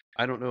balanced.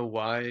 I don't know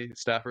why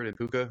Stafford and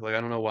Puka, I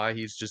don't know why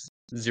he's just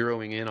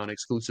zeroing in on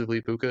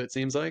exclusively Puka, it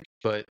seems like.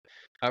 But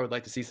I would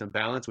like to see some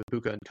balance with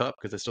Puka and Kupp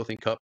because I still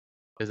think Kupp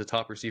is a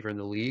top receiver in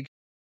the league.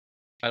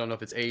 I don't know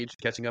if it's age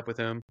catching up with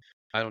him.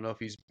 I don't know if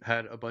he's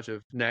had a bunch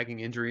of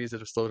nagging injuries that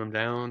have slowed him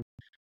down.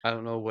 I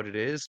don't know what it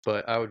is,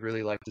 but I would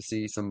really like to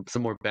see some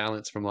more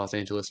balance from Los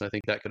Angeles, and I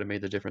think that could have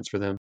made the difference for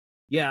them.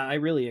 Yeah, I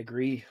really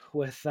agree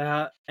with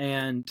that.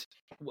 And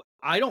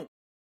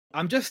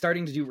I'm just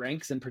starting to do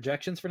ranks and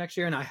projections for next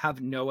year, and I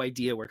have no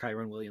idea where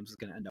Kyron Williams is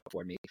going to end up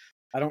for me.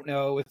 I don't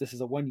know if this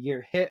is a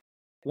 1-year hit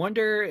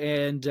wonder,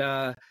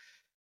 and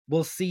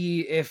we'll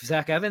see if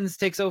Zach Evans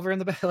takes over in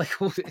the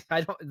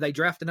back. They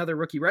draft another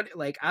rookie running.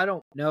 I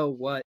don't know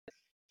what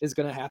is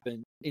going to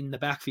happen in the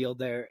backfield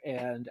there,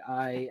 and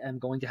I am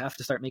going to have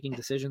to start making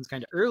decisions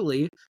kind of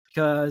early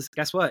because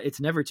guess what?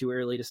 It's never too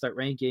early to start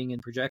ranking and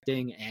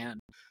projecting and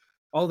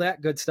all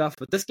that good stuff.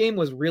 But this game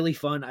was really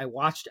fun. I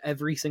watched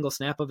every single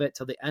snap of it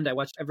till the end. I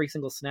watched every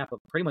single snap of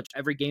pretty much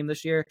every game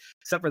this year,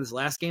 except for this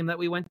last game that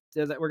we're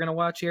going to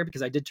watch here,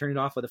 because I did turn it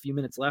off with a few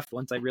minutes left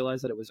once I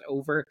realized that it was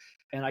over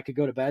and I could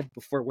go to bed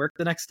before work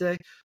the next day.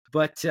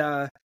 But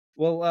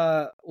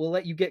we'll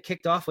let you get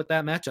kicked off with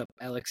that matchup,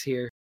 Alex,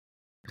 here,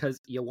 because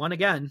you won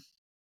again.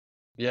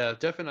 Yeah,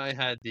 Jeff and I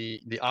had the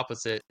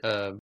opposite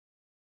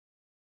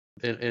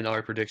in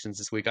our predictions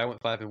this week. I went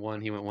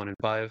 5-1. He went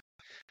 1-5.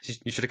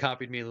 You should have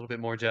copied me a little bit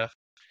more, Jeff.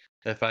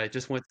 If I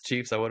just went the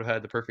Chiefs, I would have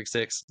had the perfect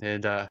 6,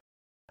 and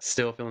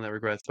still feeling that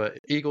regrets. But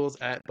Eagles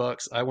at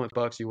Bucks. I went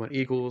Bucks. You went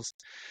Eagles.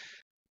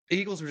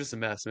 Eagles were just a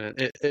mess, man.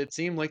 It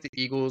seemed like the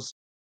Eagles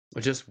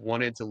just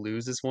wanted to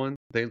lose this one.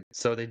 They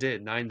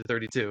did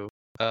 9-32.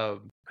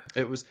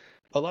 It was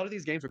a lot of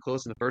these games were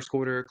close in the first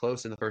quarter,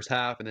 close in the first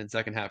half, and then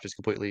second half just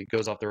completely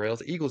goes off the rails.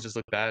 The Eagles just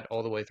look bad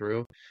all the way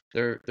through.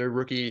 Their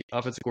rookie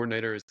offensive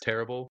coordinator is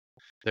terrible.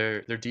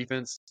 Their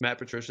defense, Matt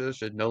Patricia,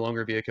 should no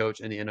longer be a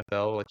coach in the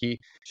NFL. He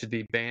should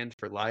be banned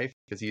for life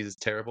because he is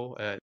terrible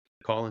at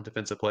calling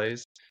defensive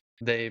plays.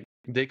 They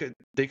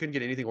couldn't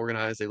get anything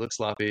organized. They looked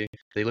sloppy.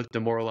 They looked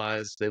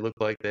demoralized. They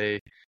looked like they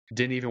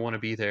didn't even want to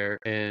be there.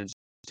 And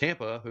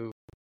Tampa, who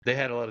they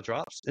had a lot of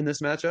drops in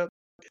this matchup,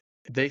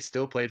 they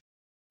still played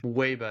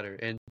way better.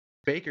 And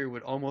Baker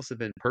would almost have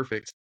been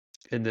perfect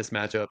in this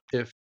matchup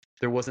if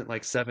there wasn't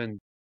like 7,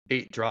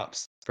 8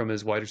 drops from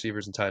his wide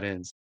receivers and tight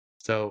ends.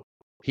 So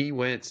he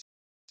went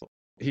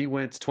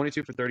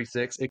 22 for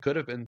 36. It could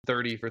have been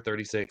 30 for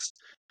 36.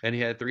 And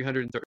he had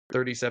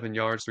 337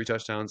 yards, 3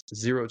 touchdowns,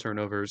 0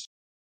 turnovers.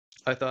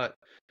 I thought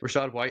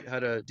Rashad White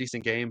had a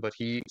decent game, but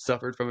he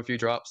suffered from a few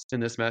drops in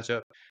this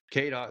matchup.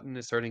 Cade Otton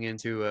is turning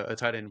into a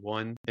tight end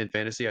 1 in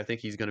fantasy. I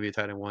think he's going to be a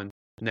tight end 1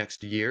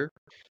 next year.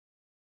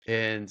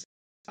 And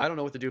I don't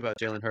know what to do about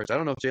Jalen Hurts. I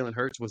don't know if Jalen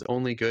Hurts was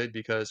only good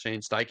because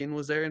Shane Steichen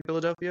was there in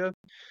Philadelphia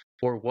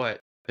or what.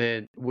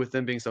 And with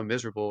them being so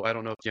miserable, I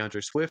don't know if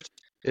DeAndre Swift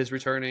is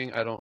returning.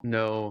 I don't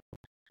know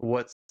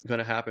what's going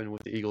to happen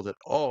with the Eagles at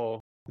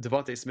all.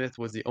 Devontae Smith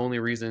was the only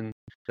reason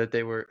that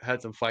they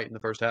had some fight in the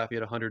first half. He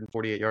had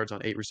 148 yards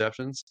on 8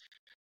 receptions.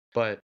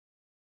 But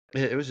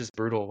it was just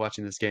brutal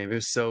watching this game. It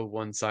was so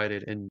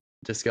one-sided and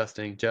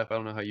disgusting. Jeff, I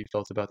don't know how you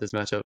felt about this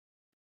matchup.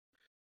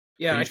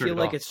 Yeah, I feel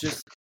like it's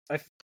just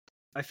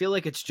I feel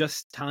like it's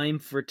just time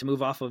for it to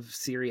move off of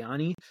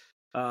Sirianni.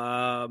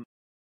 I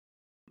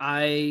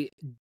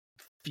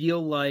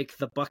feel like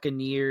the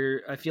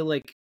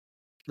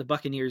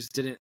Buccaneers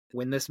didn't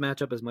win this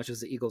matchup as much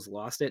as the Eagles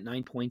lost it.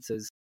 9 points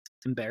is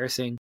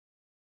embarrassing.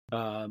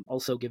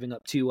 Also giving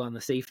up 2 on the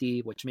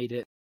safety, which made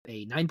it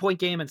a 9-point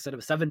game instead of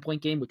a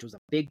 7-point game, which was a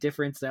big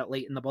difference that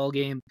late in the ball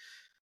game.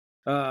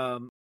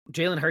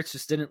 Jalen Hurts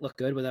just didn't look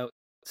good without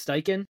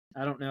Steichen.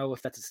 I don't know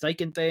if that's a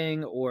Steichen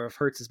thing or if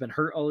Hurts has been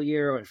hurt all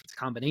year or if it's a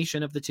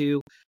combination of the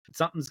two.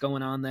 Something's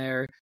going on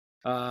there.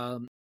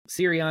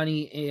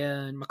 Sirianni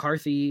and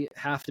McCarthy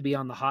have to be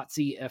on the hot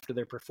seat after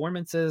their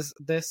performances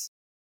this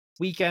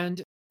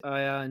weekend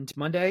and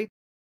Monday.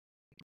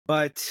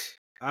 But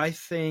I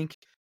think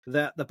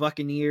that the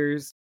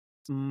Buccaneers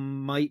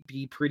might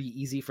be pretty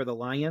easy for the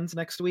Lions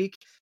next week.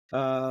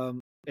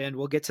 And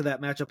we'll get to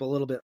that matchup a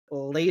little bit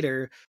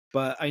later,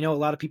 but I know a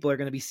lot of people are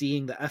going to be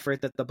seeing the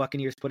effort that the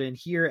Buccaneers put in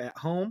here at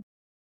home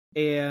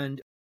and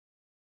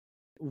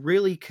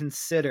really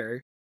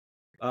consider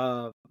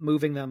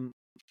moving them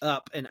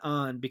up and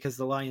on because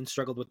the Lions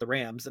struggled with the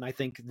Rams, and I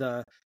think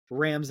the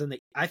Rams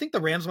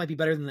might be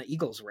better than the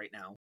Eagles right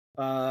now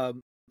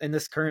in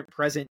this current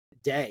present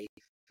day.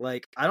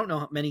 Like, I don't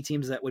know many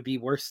teams that would be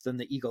worse than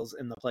the Eagles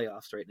in the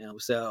playoffs right now.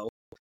 So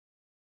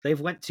they've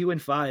went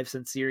 2-5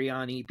 since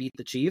Sirianni beat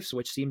the Chiefs,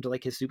 which seemed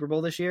like his Super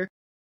Bowl this year.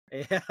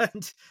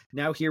 And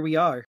now here we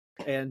are,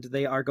 and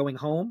they are going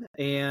home.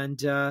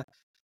 And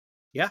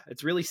yeah,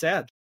 it's really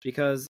sad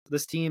because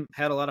this team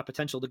had a lot of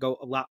potential to go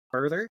a lot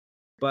further.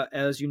 But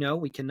as you know,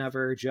 we can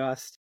never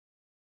just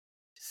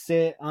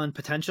sit on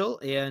potential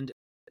and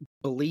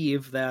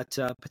believe that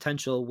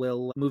potential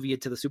will move you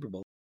to the Super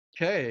Bowl.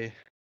 Okay.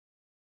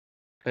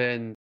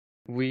 And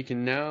we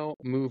can now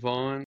move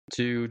on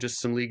to just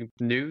some league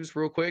news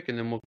real quick, and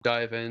then we'll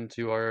dive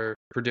into our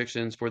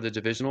predictions for the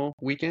divisional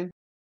weekend.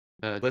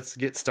 Let's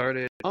get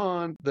started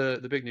on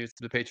the big news,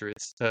 the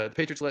Patriots. The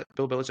Patriots let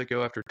Bill Belichick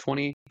go after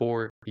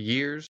 24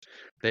 years.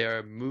 They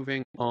are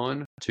moving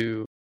on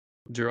to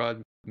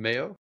Gerard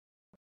Mayo,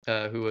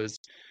 who was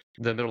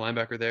the middle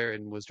linebacker there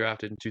and was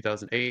drafted in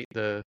 2008.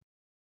 The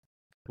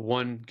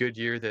one good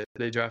year that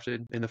they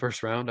drafted in the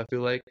first round, I feel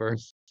like, for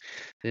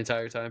the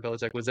entire time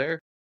Belichick was there.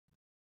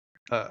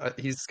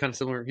 He's kind of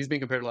similar. He's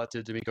being compared a lot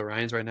to D'Amico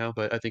Ryans right now,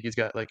 but I think he's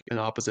got like an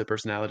opposite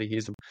personality.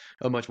 He's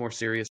a much more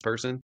serious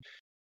person.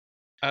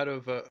 Out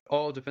of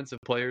all defensive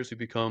players who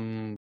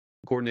become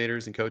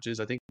coordinators and coaches,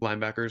 I think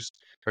linebackers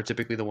are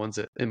typically the ones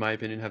that, in my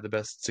opinion, have the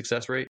best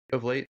success rate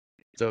of late.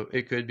 So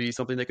it could be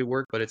something that could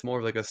work, but it's more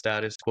of like a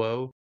status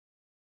quo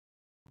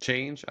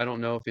change. I don't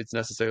know if it's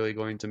necessarily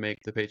going to make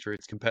the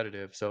Patriots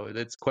competitive. So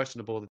it's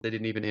questionable that they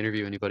didn't even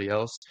interview anybody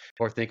else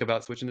or think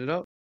about switching it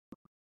up.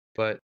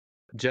 But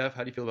Jeff,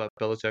 how do you feel about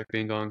Belichick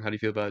being gone? How do you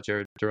feel about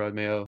Gerard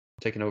Mayo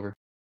taking over?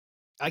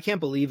 I can't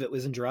believe it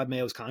was in Gerard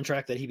Mayo's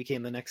contract that he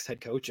became the next head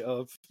coach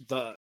of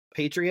the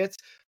Patriots,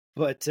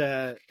 but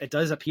it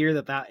does appear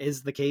that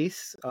is the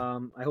case.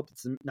 I hope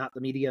it's not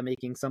the media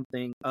making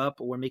something up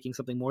or making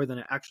something more than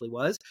it actually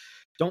was.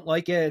 Don't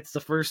like it. It's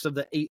the first of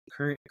the 8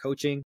 current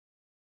coaching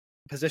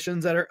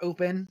positions that are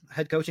open,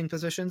 head coaching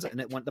positions, and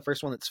the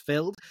first one that's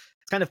filled.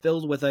 It's kind of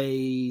filled with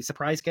a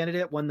surprise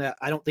candidate, one that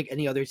I don't think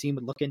any other team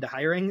would look into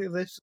hiring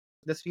this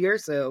year.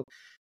 So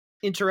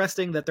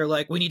interesting that they're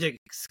like, we need to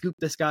scoop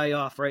this guy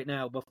off right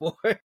now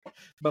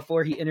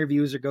before he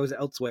interviews or goes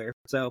elsewhere.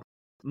 So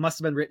must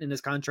have been written in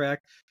his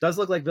contract. Does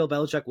look like Bill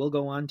Belichick will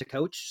go on to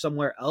coach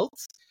somewhere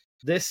else.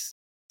 This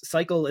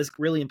cycle is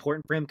really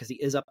important for him because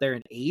he is up there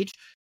in age.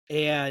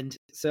 And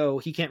so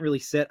he can't really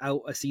sit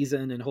out a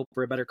season and hope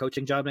for a better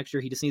coaching job next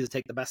year. He just needs to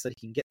take the best that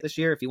he can get this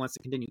year if he wants to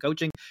continue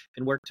coaching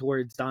and work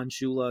towards Don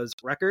Shula's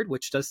record,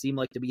 which does seem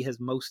like to be his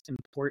most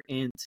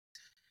important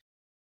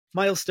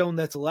milestone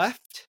that's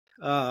left.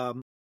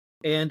 And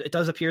it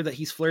does appear that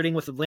he's flirting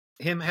with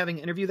him having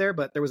an interview there,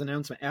 but there was an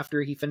announcement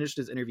after he finished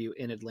his interview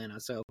in Atlanta.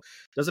 So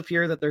it does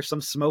appear that there's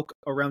some smoke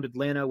around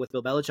Atlanta with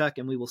Bill Belichick,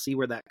 and we will see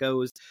where that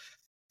goes.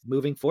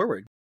 moving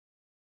forward.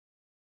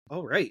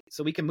 All right,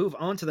 so we can move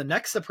on to the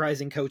next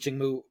surprising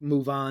coaching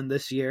move on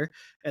this year,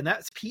 and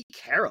that's Pete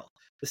Carroll.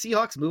 The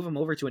Seahawks move him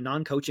over to a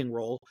non-coaching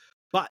role,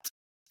 but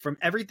from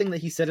everything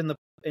that he said in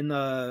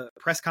the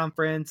press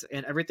conference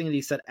and everything that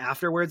he said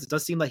afterwards, it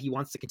does seem like he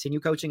wants to continue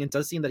coaching, and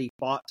does seem that he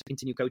fought to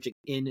continue coaching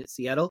in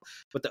Seattle,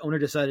 but the owner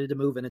decided to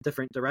move in a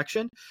different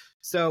direction.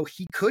 So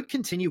he could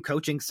continue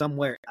coaching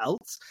somewhere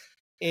else.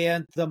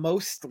 And the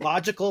most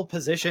logical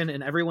position,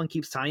 and everyone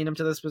keeps tying him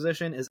to this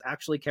position, is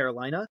actually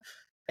Carolina.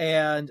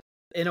 And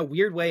in a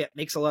weird way, it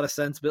makes a lot of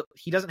sense. But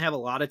he doesn't have a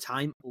lot of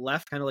time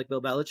left, kind of like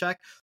Bill Belichick.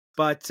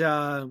 But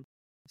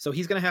so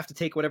he's going to have to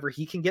take whatever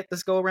he can get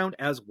this go around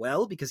as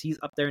well, because he's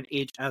up there in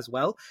age as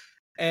well.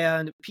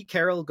 And Pete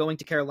Carroll going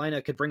to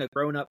Carolina could bring a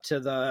grown up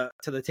to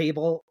the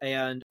table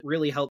and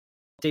really help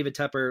David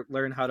Tepper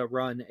learn how to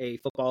run a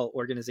football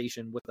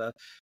organization with a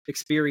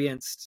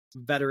experienced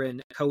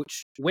veteran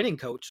coach, winning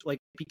coach like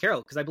Pete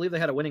Carroll, because I believe they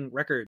had a winning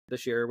record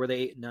this year. Were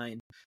they 8-9?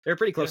 They're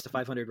pretty close to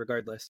 500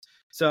 regardless.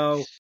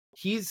 So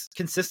he's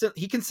consistent.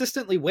 He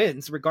consistently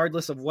wins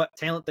regardless of what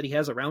talent that he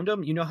has around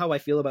him. You know how I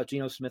feel about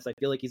Geno Smith. I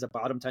feel like he's a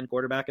bottom 10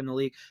 quarterback in the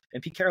league,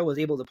 and Pete Carroll was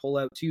able to pull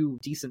out 2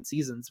 decent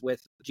seasons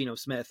with Geno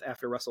Smith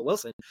after Russell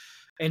Wilson,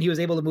 and he was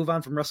able to move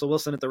on from Russell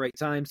Wilson at the right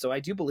time. So I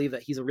do believe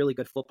that he's a really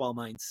good football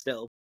mind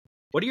still.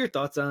 What are your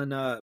thoughts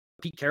on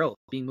Pete Carroll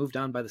being moved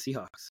on by the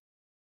Seahawks?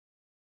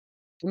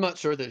 I'm not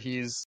sure that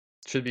he's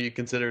should be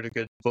considered a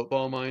good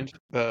football mind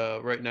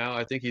right now.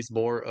 I think he's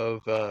more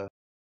of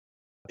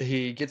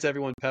he gets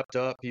everyone pepped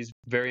up. He's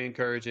very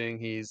encouraging.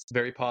 He's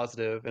very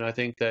positive, and I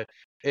think that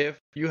if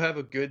you have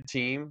a good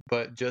team,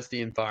 but just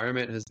the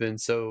environment has been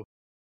so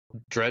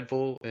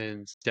dreadful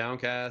and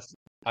downcast,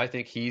 I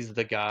think he's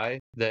the guy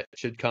that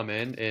should come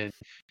in and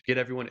get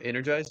everyone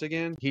energized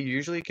again. He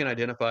usually can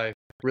identify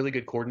really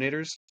good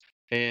coordinators,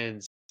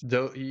 and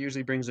he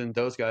usually brings in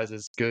those guys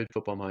as good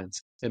football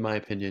minds, in my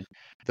opinion.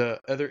 The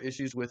other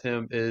issues with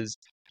him is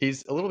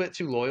he's a little bit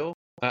too loyal.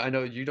 I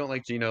know you don't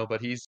like Geno,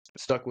 but he's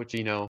stuck with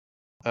Geno.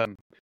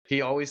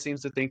 He always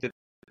seems to think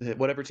that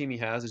whatever team he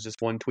has is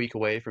just one tweak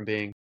away from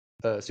being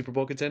a Super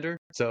Bowl contender.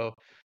 So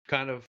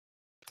kind of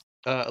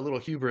a little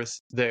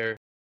hubris there.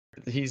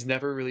 He's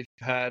never really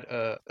had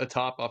a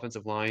top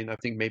offensive line. I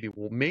think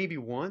maybe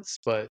once,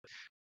 but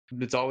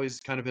it's always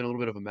kind of been a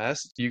little bit of a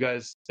mess. You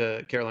guys,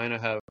 Carolina,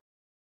 have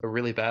a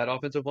really bad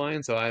offensive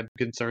line, so I'm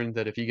concerned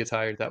that if he gets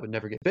hired, that would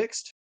never get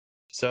fixed.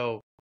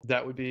 So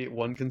that would be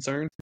one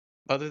concern.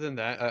 Other than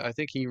that, I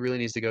think he really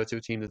needs to go to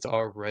a team that's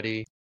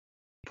already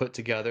put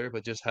together,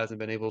 but just hasn't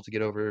been able to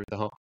get over the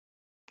hump.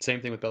 Same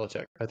thing with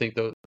Belichick. I think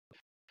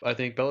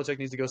Belichick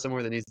needs to go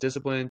somewhere that needs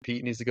discipline.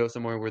 Pete needs to go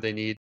somewhere where they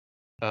need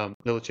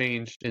they'll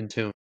change in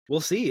tune.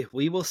 We'll see.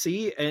 We will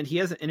see. And he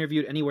hasn't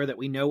interviewed anywhere that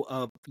we know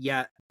of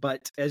yet.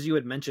 But as you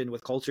had mentioned,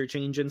 with culture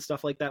change and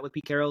stuff like that with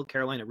Pete Carroll,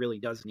 Carolina really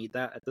does need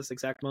that at this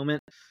exact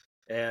moment.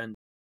 And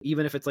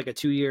even if it's like a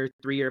 2-year,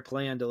 3-year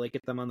plan to like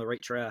get them on the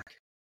right track,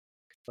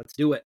 let's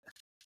do it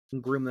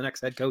and groom the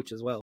next head coach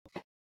as well.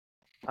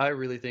 I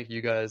really think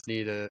you guys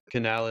need a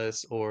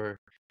Canales or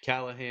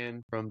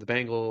Callahan from the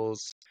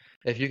Bengals.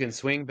 If you can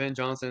swing Ben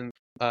Johnson,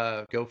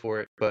 go for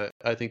it. But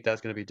I think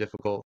that's going to be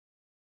difficult.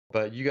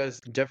 But you guys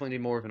definitely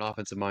need more of an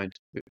offensive mind,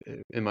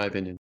 in my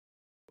opinion.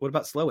 What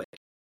about Slowick?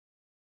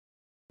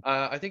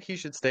 I think he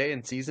should stay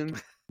in season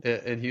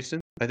in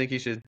Houston. I think he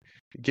should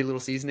get a little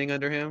seasoning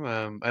under him.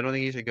 I don't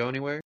think he should go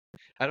anywhere.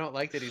 I don't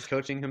like that he's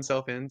coaching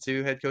himself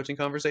into head coaching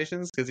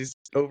conversations because he's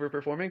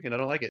overperforming, and I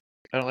don't like it.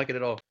 I don't like it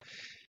at all.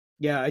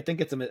 Yeah, I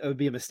think it would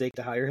be a mistake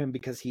to hire him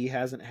because he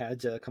hasn't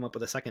had to come up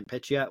with a second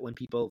pitch yet when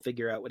people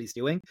figure out what he's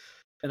doing.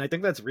 And I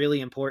think that's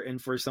really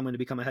important for someone to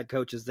become a head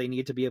coach, is they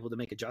need to be able to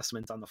make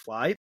adjustments on the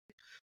fly.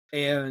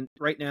 And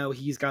right now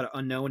he's got an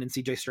unknown in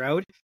CJ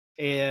Stroud,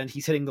 and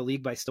he's hitting the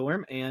league by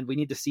storm. And we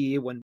need to see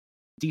when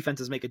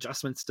defenses make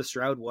adjustments to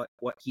Stroud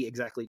what he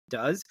exactly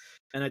does.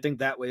 And I think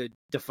that would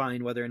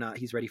define whether or not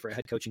he's ready for a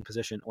head coaching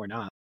position or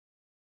not.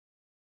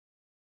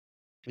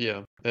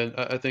 Yeah, and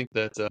I think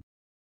that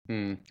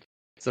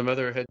some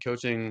other head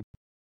coaching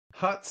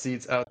hot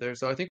seats out there.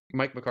 So I think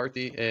Mike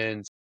McCarthy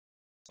and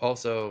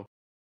also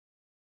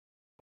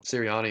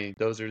Sirianni,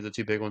 those are the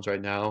 2 big ones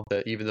right now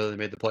that even though they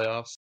made the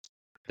playoffs,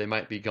 they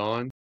might be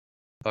gone.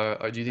 Do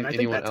you think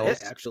anyone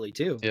else? It, actually,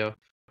 too. Yeah.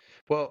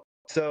 Well,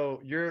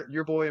 so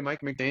your boy Mike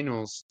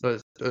McDaniels,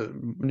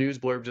 news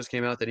blurb just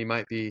came out that he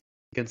might be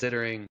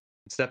considering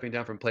stepping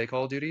down from play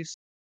call duties.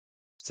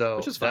 So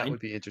which is fine. That would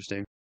be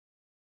interesting.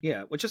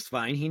 Yeah, which is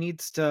fine. They need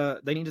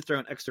to throw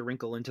an extra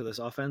wrinkle into this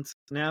offense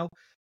now,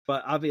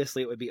 but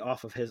obviously it would be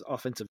off of his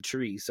offensive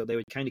tree, so they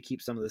would kind of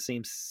keep some of the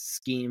same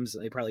schemes.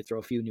 They probably throw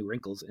a few new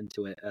wrinkles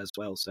into it as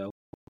well. So,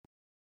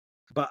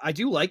 but I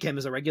do like him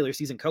as a regular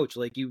season coach.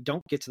 Like, you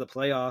don't get to the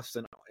playoffs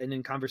and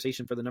in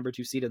conversation for the number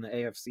 2 seed in the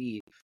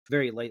AFC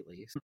very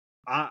lightly.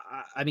 I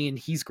mean,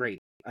 he's great.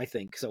 I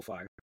think so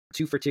far,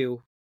 2 for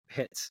 2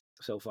 hits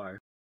so far.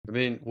 I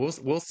mean,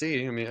 we'll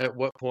see. I mean, at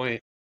what point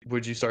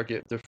would you start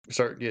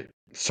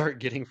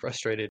getting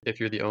frustrated if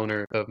you're the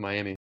owner of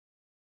Miami?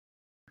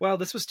 Well,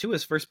 this was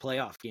Tua's first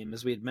playoff game,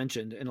 as we had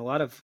mentioned, and a lot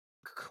of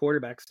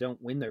quarterbacks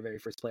don't win their very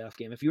first playoff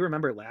game. If you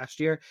remember last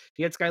year,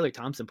 he had Skylar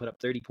Thompson put up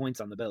 30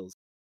 points on the Bills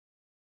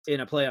in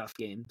a playoff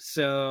game.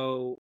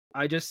 So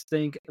I just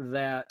think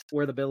that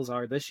where the Bills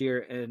are this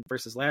year and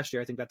versus last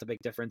year, I think that's a big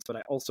difference. But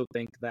I also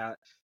think that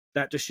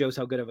just shows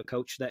how good of a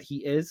coach that he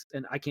is.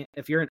 And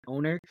if you're an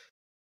owner,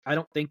 I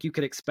don't think you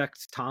could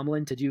expect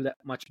Tomlin to do that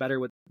much better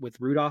with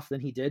Rudolph than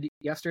he did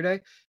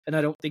yesterday. And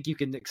I don't think you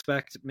can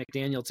expect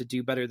McDaniel to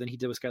do better than he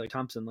did with Skylar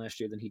Thompson last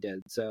year than he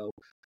did. So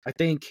I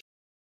think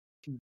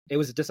it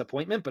was a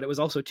disappointment, but it was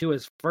also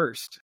Tua's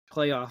first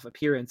playoff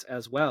appearance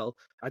as well.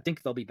 I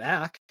think they'll be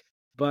back,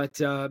 but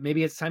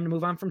maybe it's time to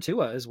move on from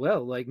Tua as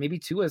well. Like maybe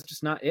Tua is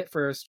just not it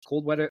for a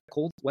cold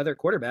weather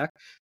quarterback.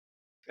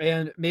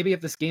 And maybe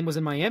if this game was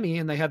in Miami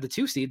and they had the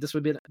 2 seed, this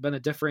would have been a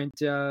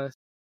different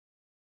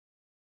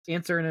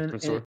answer in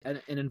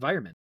an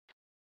environment.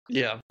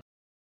 Yeah,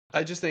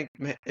 I just think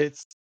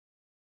it's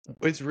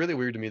really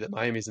weird to me that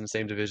Miami's in the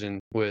same division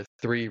with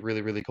 3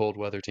 really, really cold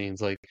weather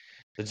teams like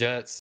the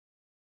Jets,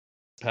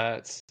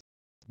 Pats,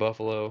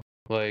 Buffalo.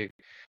 Like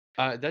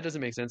that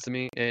doesn't make sense to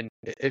me. And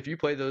if you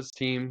play those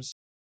teams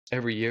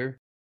every year,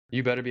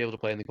 you better be able to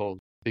play in the cold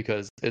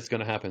because it's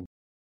going to happen.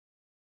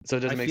 So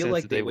it doesn't make sense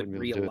like that they would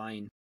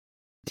realign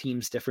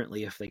teams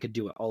differently if they could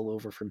do it all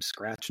over from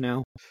scratch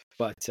now.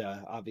 But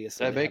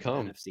obviously that may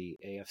come. NFC,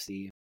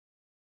 AFC.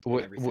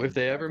 If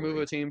they ever move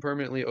a team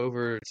permanently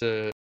over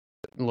to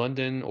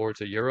London or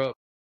to Europe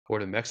or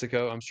to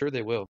Mexico, I'm sure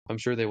they will.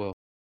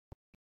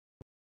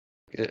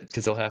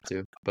 Because they'll have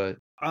to. But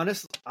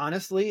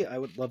honestly, I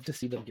would love to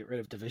see them get rid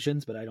of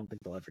divisions, but I don't think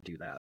they'll ever do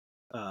that.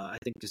 I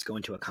think just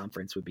going to a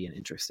conference would be an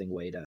interesting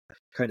way to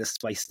kind of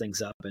spice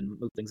things up and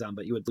move things on,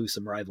 but you would lose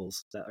some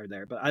rivals that are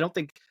there. But I don't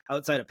think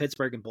outside of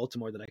Pittsburgh and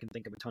Baltimore that I can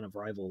think of a ton of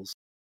rivals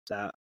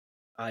that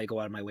I go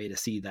out of my way to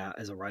see that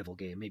as a rival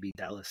game. Maybe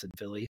Dallas and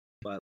Philly,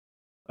 but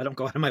I don't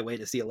go out of my way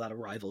to see a lot of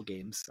rival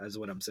games, is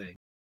what I'm saying.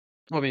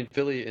 Well, I mean,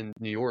 Philly and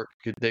New York,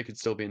 they could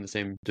still be in the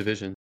same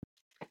division.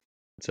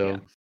 So, yeah.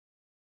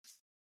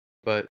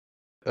 But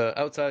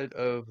outside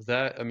of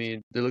that, I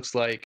mean, it looks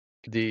like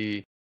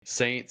the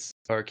Saints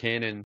are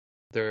canning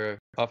their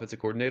offensive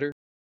coordinator,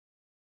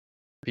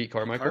 Pete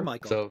Carmichael.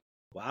 So,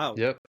 wow.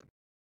 Yep.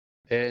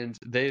 And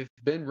they've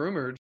been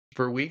rumored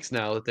for weeks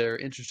now that they're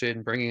interested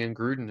in bringing in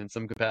Gruden in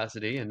some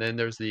capacity. And then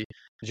there's the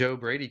Joe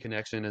Brady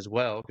connection as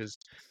well, because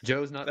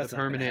Joe's not the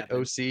permanent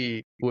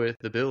OC with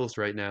the Bills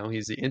right now.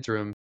 He's the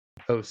interim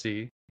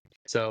OC.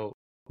 So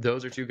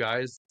those are 2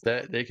 guys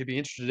that they could be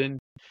interested in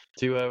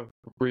to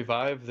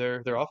revive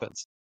their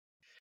offense.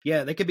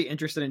 Yeah, they could be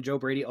interested in Joe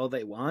Brady all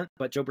they want,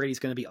 but Joe Brady's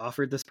going to be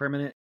offered this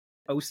permanent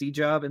OC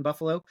job in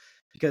Buffalo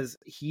because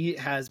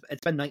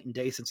it's been night and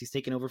day since he's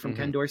taken over from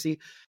Ken Dorsey.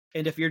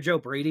 And if you're Joe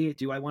Brady,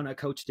 do I want to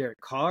coach Derek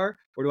Carr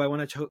or do I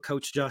want to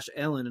coach Josh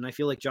Allen? And I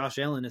feel like Josh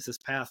Allen is his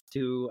path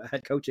to a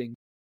head coaching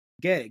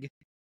gig,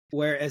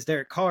 whereas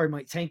Derek Carr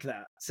might tank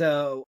that.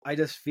 So I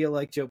just feel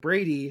like Joe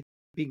Brady,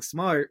 being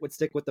smart, would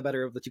stick with the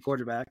better of the 2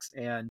 quarterbacks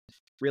and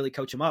really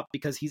coach him up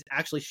because he's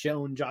actually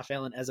shown Josh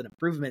Allen as an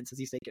improvement since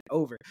he's taken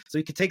over. So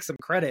he could take some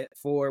credit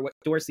for what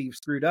Dorsey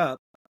screwed up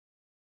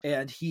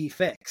and he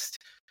fixed.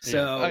 So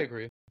yeah, I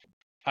agree.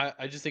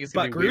 I just think it's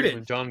going to be weird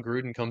when John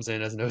Gruden comes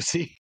in as an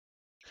OC.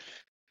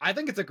 I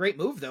think it's a great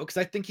move, though, because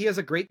I think he has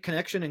a great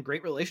connection and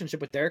great relationship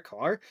with Derek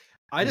Carr.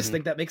 I just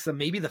think that makes them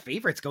maybe the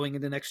favorites going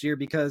into next year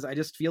because I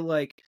just feel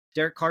like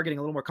Derek Carr getting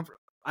a little more comfort.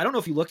 I don't know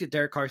if you looked at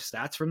Derek Carr's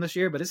stats from this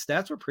year, but his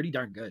stats were pretty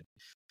darn good.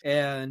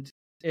 And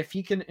if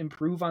he can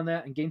improve on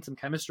that and gain some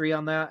chemistry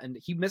on that, and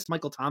he missed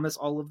Michael Thomas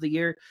all of the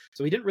year,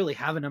 so he didn't really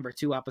have a number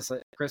 2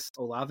 opposite Chris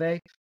Olave,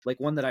 like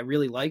one that I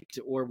really liked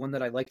or one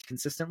that I liked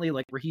consistently,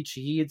 like Raheem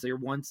Shaheed's your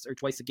once or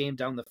twice a game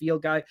down the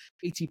field guy.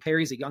 A.T.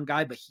 Perry's a young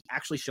guy, but he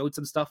actually showed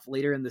some stuff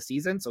later in the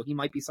season, so he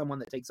might be someone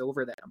that takes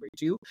over that number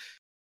 2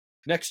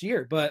 next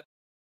year. But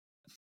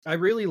I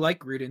really like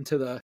Gruden to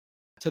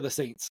the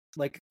Saints.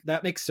 Like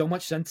that makes so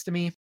much sense to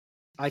me.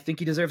 I think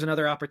he deserves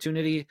another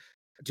opportunity.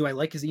 Do I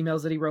like his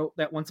emails that he wrote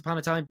that once upon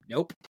a time?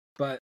 Nope.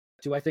 But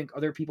do I think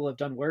other people have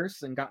done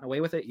worse and gotten away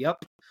with it?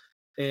 Yep.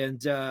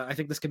 And I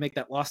think this can make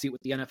that lawsuit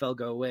with the NFL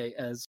go away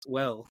as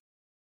well.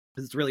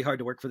 Because it's really hard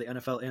to work for the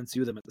NFL and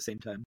sue them at the same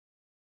time.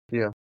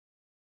 Yeah.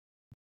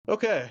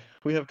 Okay.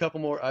 We have a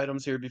couple more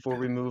items here before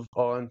we move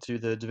on to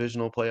the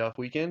divisional playoff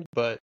weekend.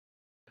 But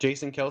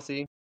Jason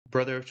Kelce,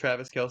 brother of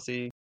Travis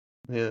Kelce,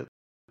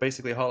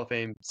 basically a Hall of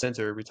Fame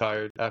center,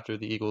 retired after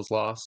the Eagles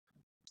lost.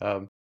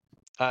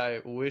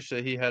 I wish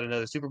that he had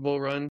another Super Bowl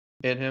run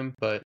in him,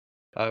 but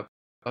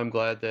I'm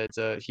glad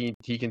that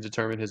he can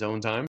determine his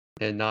own time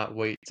and not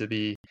wait to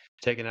be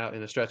taken out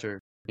in a stretcher,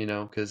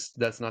 because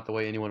that's not the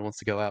way anyone wants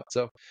to go out.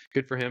 So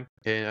good for him,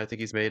 and I think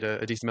he's made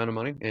a decent amount of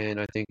money, and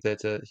I think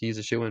that he's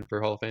a shoo-in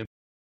for Hall of Fame.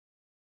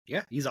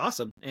 Yeah, he's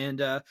awesome, and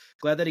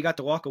glad that he got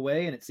to walk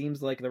away, and it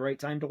seems like the right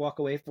time to walk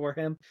away for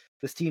him.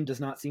 This team does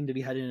not seem to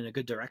be heading in a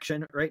good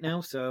direction right now,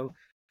 so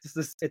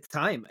it's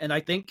time. And I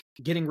think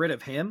getting rid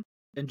of him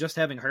and just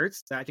having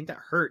Hurts, I think that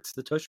hurts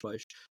the tush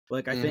push.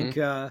 Like I think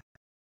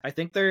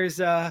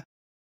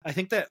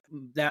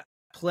that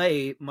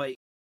play might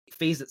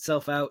phase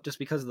itself out just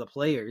because of the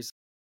players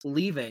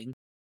leaving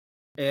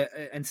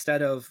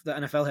instead of the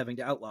NFL having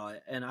to outlaw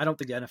it. And I don't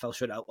think the NFL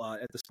should outlaw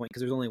it at this point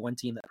because there's only one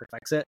team that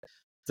perfects it.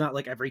 It's not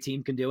like every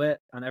team can do it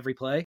on every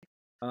play.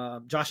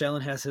 Josh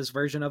Allen has his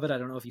version of it. I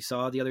don't know if you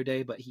saw the other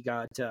day, but he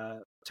got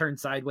turned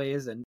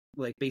sideways and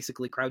like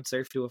basically crowd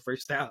surfed to a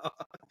first down.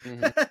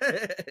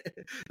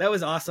 That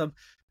was awesome.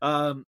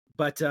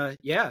 But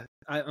yeah,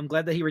 I'm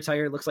glad that he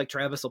retired. Looks like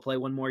Travis will play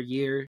one more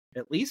year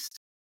at least,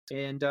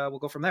 and we'll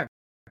go from there.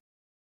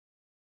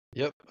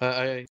 Yep,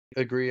 I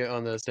agree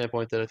on the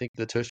standpoint that I think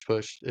the tush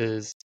push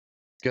is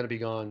going to be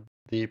gone.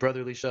 The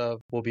brotherly shove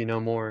will be no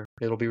more.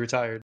 It'll be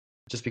retired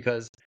just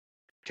because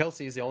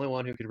Kelsey is the only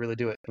one who could really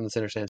do it from the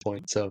center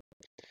standpoint. So,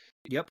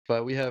 yep.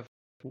 But we have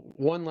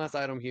one last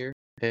item here,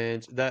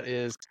 and that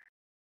is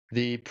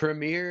the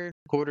premier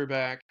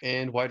quarterback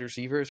and wide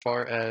receiver as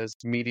far as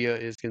media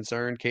is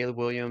concerned. Caleb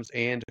Williams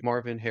and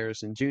Marvin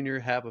Harrison Jr.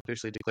 have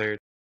officially declared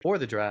for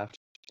the draft.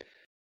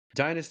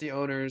 Dynasty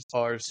owners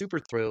are super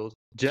thrilled.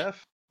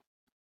 Jeff,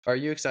 are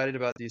you excited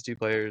about these two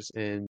players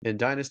in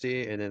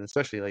Dynasty and then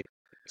especially like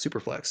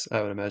Superflex,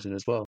 I would imagine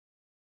as well?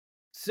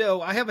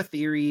 So I have a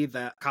theory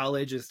that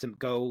college is to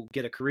go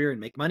get a career and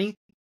make money.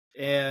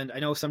 And I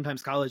know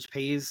sometimes college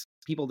pays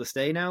people to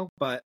stay now,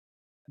 but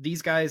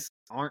these guys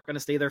aren't going to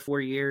stay there 4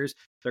 years.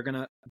 They're going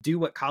to do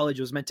what college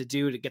was meant to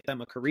do to get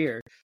them a career.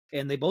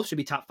 And they both should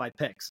be top 5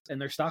 picks. And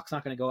their stock's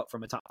not going to go up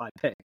from a top 5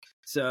 pick.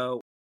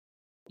 So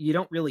you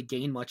don't really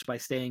gain much by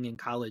staying in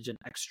college an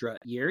extra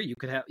year. You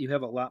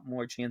have a lot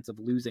more chance of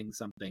losing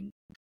something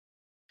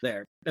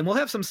there. And we'll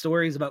have some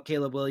stories about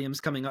Caleb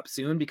Williams coming up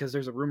soon because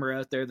there's a rumor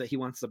out there that he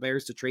wants the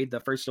Bears to trade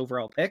the first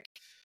overall pick.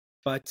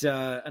 But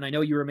and I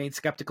know you remain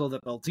skeptical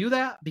that they'll do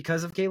that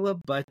because of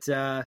Caleb, but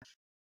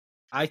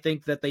I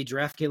think that they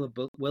draft Caleb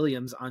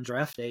Williams on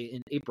draft day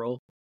in April,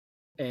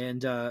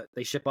 and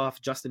they ship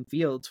off Justin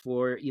Fields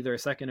for either a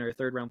second or a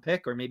third round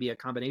pick, or maybe a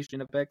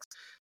combination of picks.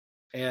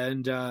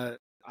 And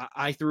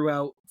I threw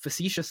out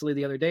facetiously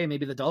the other day,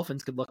 maybe the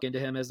Dolphins could look into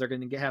him as they're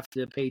going to have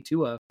to pay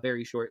Tua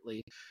very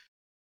shortly.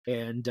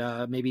 And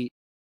maybe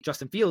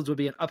Justin Fields would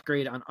be an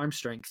upgrade on arm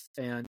strength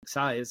and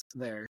size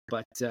there.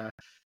 But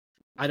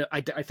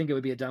I think it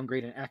would be a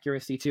downgrade in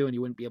accuracy too, and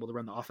you wouldn't be able to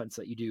run the offense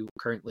that you do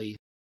currently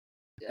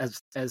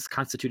as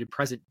constituted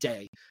present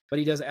day. But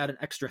he does add an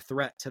extra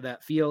threat to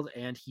that field,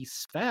 and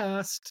he's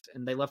fast,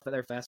 and they love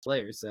their fast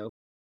players. So,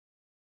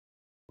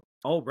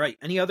 all right.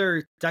 Any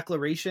other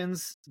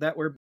declarations that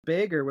were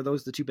big, or were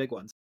those the two big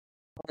ones?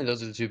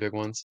 Those are the two big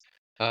ones.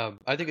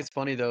 I think it's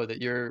funny though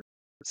that you're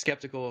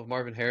skeptical of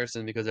Marvin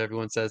Harrison because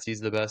everyone says he's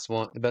the best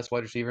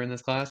wide receiver in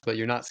this class, but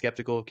you're not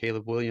skeptical of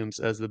Caleb Williams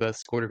as the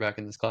best quarterback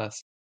in this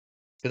class.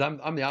 Because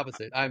I'm the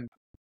opposite. I'm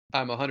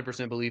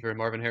 100% believer in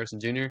Marvin Harrison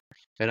Jr.,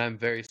 and I'm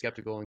very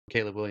skeptical in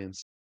Caleb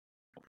Williams.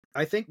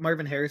 I think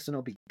Marvin Harrison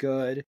will be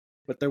good,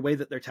 but the way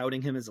that they're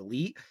touting him as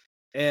elite,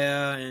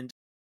 and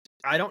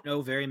I don't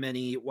know very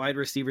many wide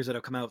receivers that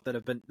have come out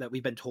that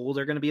we've been told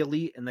are going to be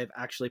elite, and they've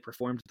actually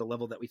performed at the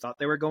level that we thought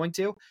they were going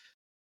to.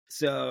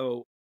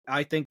 So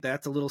I think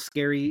that's a little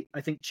scary.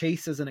 I think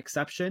Chase is an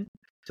exception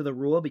to the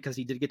rule because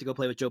he did get to go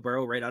play with Joe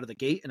Burrow right out of the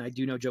gate, and I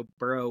do know Joe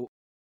Burrow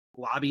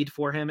lobbied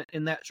for him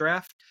in that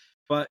draft.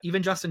 But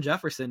even Justin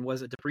Jefferson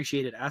was a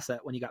depreciated asset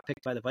when he got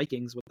picked by the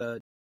Vikings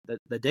with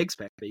the Diggs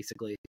pick,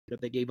 basically,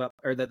 that they gave up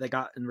or that they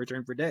got in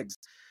return for Diggs.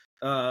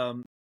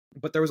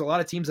 But there was a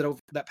lot of teams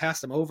that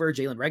passed him over.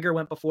 Jalen Reagor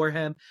went before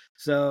him.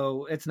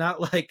 So it's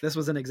not like this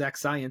was an exact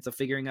science of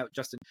figuring out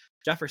Justin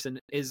Jefferson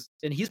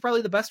and he's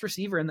probably the best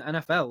receiver in the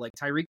NFL. Like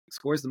Tyreek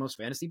scores the most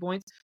fantasy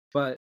points,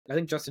 but I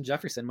think Justin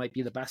Jefferson might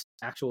be the best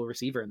actual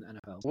receiver in the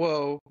NFL.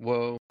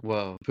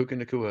 Whoa. Puka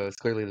Nacua is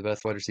clearly the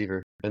best wide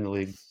receiver in the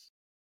league.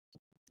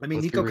 I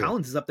mean, Nico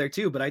Collins is up there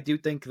too, but I do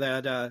think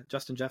that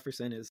Justin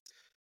Jefferson he's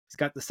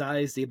got the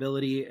size, the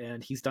ability,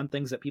 and he's done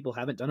things that people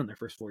haven't done in their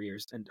first 4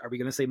 years. And are we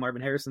going to say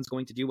Marvin Harrison's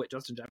going to do what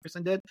Justin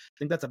Jefferson did? I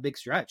think that's a big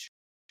stretch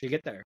to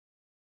get there.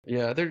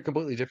 Yeah, they're a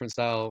completely different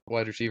style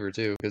wide receiver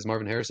too, because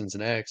Marvin Harrison's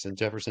an X and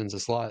Jefferson's a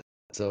slot.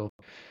 So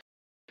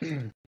it's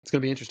going to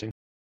be interesting.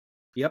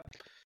 Yep,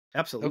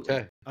 absolutely.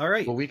 Okay. All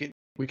right. Well, we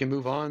can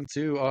move on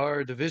to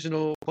our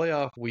divisional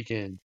playoff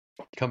weekend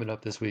coming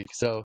up this week.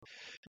 So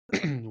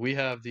we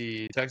have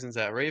the Texans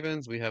at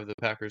Ravens, we have the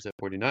Packers at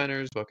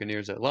 49ers,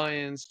 Buccaneers at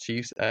Lions,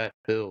 Chiefs at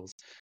Bills,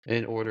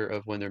 in order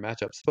of when their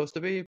matchup's supposed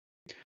to be,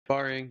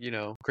 barring,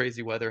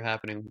 crazy weather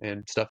happening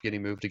and stuff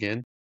getting moved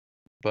again.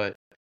 But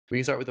we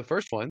can start with the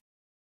first one,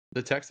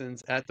 the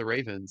Texans at the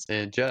Ravens.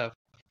 And Jeff,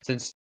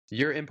 since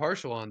you're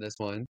impartial on this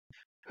one,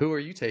 who are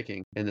you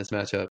taking in this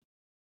matchup?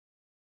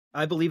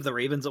 I believe the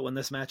Ravens will win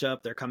this matchup.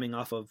 They're coming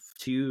off of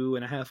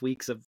 2.5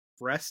 weeks of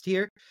rest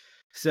here.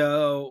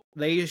 So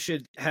they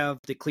should have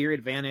the clear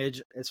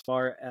advantage as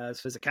far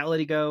as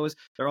physicality goes.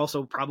 They're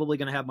also probably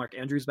going to have Mark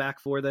Andrews back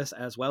for this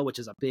as well, which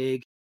is a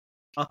big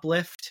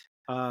uplift,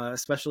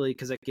 especially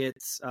because it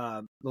gets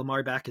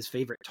Lamar back his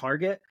favorite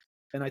target.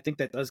 And I think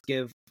that does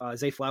give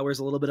Zay Flowers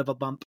a little bit of a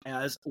bump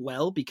as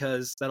well,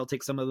 because that'll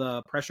take some of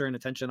the pressure and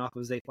attention off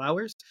of Zay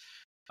Flowers.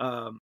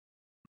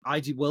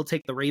 I will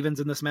take the Ravens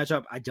in this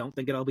matchup. I don't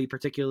think it'll be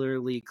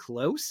particularly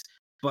close.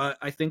 but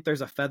I think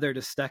there's a feather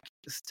to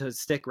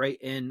stick right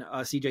in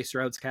CJ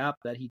Stroud's cap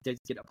that he did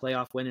get a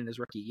playoff win in his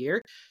rookie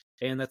year,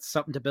 and that's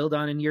something to build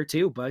on in year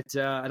 2. But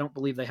I don't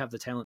believe they have the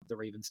talent that the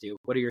Ravens do.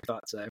 What are your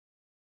thoughts there?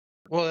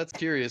 Well, that's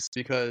curious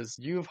because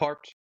you've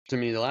harped to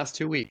me the last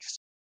 2 weeks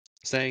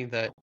saying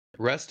that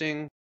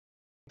resting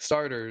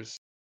starters,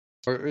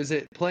 or is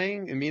it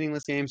playing in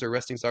meaningless games or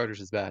resting starters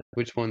is bad?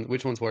 Which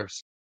one's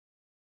worse?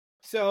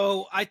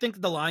 So I think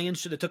the Lions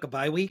should have took a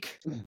bye week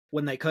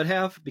when they could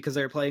have because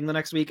they were playing the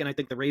next week, and I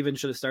think the Ravens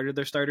should have started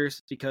their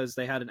starters because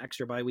they had an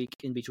extra bye week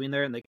in between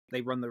there, and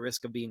they run the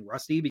risk of being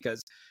rusty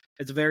because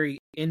it's very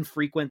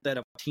infrequent that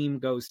a team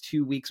goes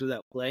 2 weeks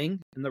without playing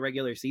in the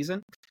regular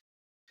season,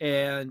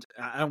 and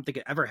I don't think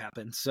it ever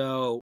happens.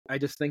 So I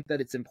just think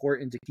that it's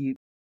important to keep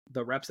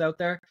the reps out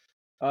there.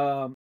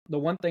 The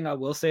one thing I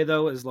will say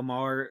though is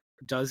Lamar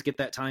does get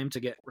that time to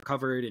get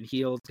recovered and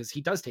healed because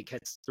he does take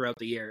hits throughout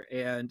the year,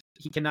 and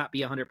he cannot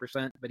be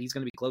 100%, but he's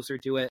going to be closer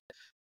to it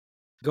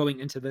going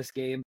into this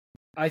game.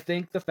 I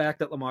think the fact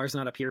that Lamar's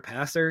not a pure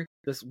passer,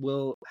 this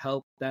will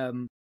help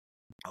them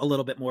a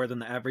little bit more than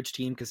the average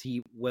team because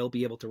he will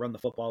be able to run the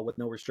football with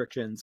no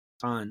restrictions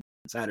on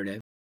Saturday.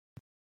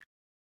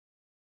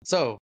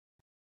 So,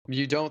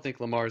 you don't think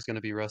Lamar is going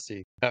to be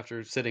rusty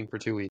after sitting for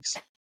 2 weeks?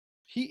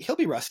 He'll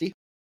be rusty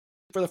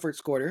for the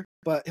first quarter,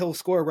 but he'll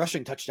score a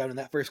rushing touchdown in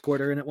that first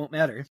quarter and it won't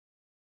matter.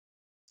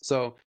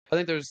 So, I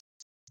think there's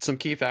some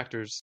key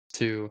factors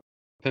to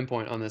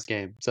pinpoint on this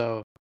game.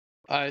 So,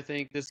 I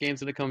think this game's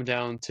going to come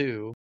down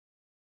to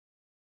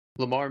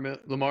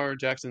Lamar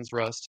Jackson's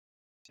rust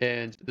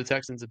and the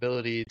Texans'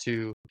 ability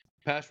to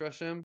pass rush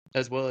him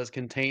as well as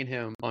contain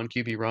him on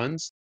QB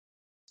runs.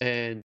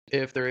 And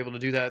if they're able to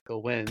do that,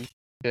 they'll win.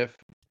 If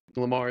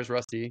Lamar is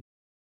rusty,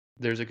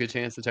 there's a good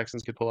chance the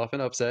Texans could pull off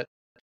an upset.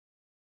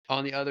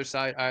 On the other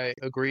side, I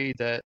agree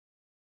that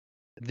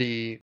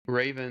the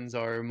Ravens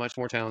are much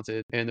more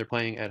talented and they're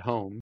playing at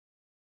home.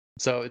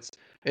 So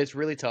it's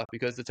really tough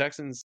because the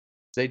Texans,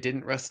 they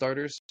didn't rest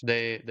starters.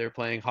 They're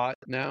playing hot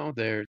now.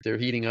 They're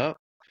heating up.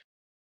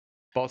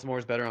 Baltimore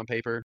is better on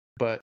paper,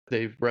 but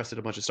they've rested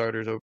a bunch of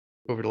starters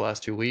over the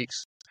last 2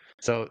 weeks.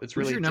 So it's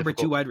really Who's your number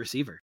difficult. 2 wide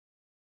receiver?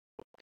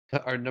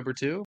 Our number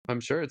 2,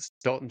 I'm sure it's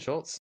Dalton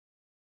Schultz.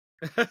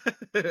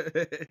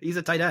 He's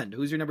a tight end.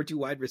 Who's your number 2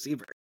 wide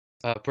receiver?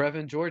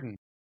 Brevin Jordan.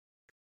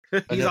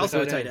 He's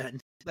also a tight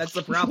end. That's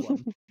the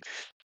problem.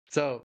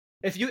 So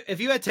if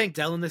you had Tank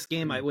Dell in this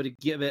game, I would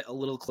give it a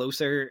little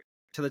closer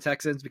to the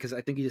Texans because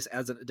I think he just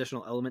adds an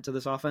additional element to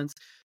this offense.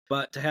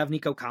 But to have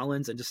Nico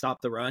Collins and to stop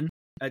the run,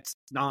 it's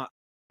not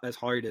as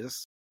hard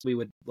as we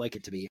would like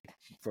it to be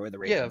for the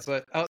Ravens.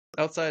 Yeah, but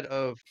outside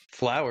of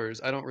Flowers,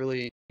 I don't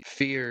really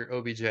fear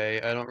OBJ.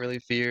 I don't really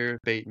fear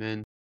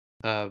Bateman.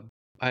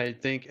 I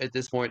think at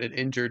this point, an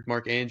injured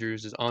Mark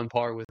Andrews is on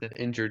par with an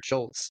injured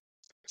Schultz.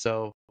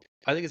 So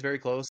I think it's very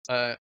close.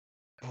 I'm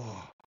having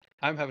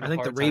a hard time I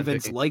think the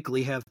Ravens picking.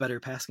 likely have better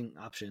passing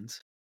options.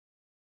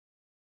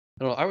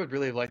 I don't know, I would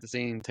really have liked to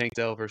see Tank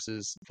Dell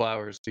versus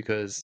Flowers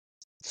because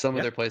some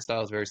of their play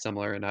style is very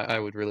similar, and I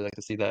would really like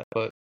to see that.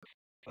 But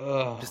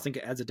just think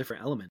it adds a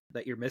different element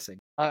that you're missing.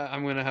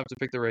 I'm going to have to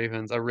pick the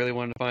Ravens. I really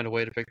wanted to find a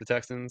way to pick the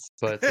Texans,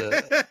 but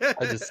I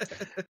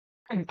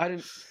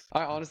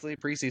honestly,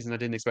 preseason, I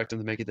didn't expect them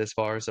to make it this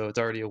far, so it's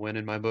already a win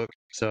in my book.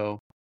 So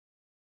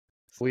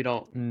we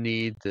don't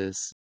need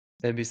this.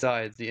 And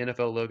besides, the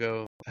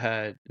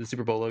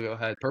Super Bowl logo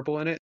had purple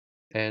in it,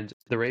 and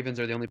the Ravens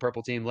are the only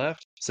purple team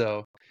left,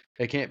 so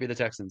it can't be the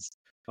Texans.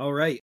 All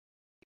right.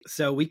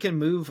 So we can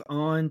move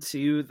on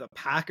to the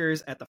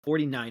Packers at the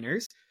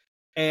 49ers.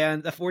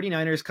 And the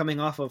 49ers coming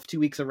off of 2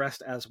 weeks of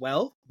rest as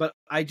well. But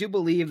I do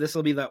believe this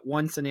will be that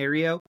one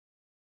scenario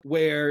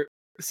where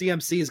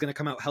CMC is going to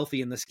come out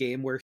healthy in this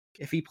game, where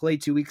if he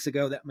played 2 weeks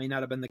ago, that may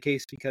not have been the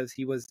case because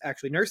he was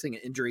actually nursing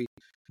an injury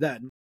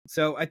then.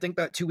 So I think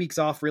that 2 weeks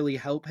off really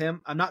help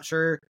him. I'm not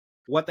sure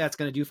what that's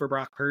going to do for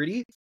Brock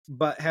Purdy,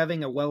 but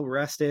having a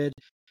well-rested,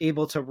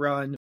 able to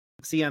run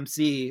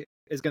CMC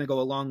is going to go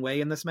a long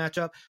way in this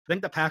matchup. I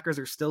think the Packers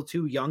are still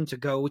too young to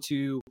go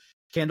to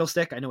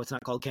Candlestick. I know it's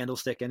not called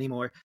Candlestick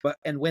anymore,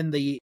 and win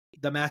the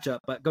matchup,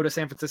 but go to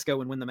San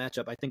Francisco and win the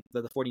matchup. I think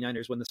the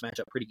 49ers win this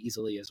matchup pretty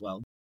easily as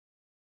well.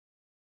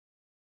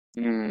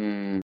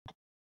 I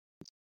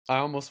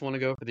almost want to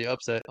go for the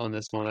upset on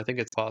this one. I think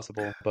it's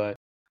possible, but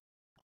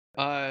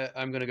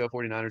I'm going to go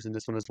 49ers in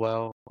this one as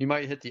well. You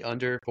might hit the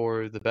under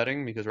for the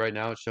betting because right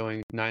now it's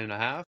showing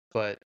 9.5,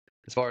 but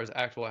as far as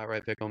actual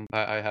outright pick 'em,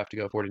 I have to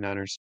go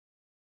 49ers.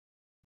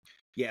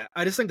 Yeah,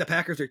 I just think the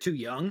Packers are too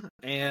young,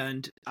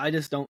 and I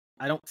don't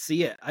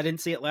see it. I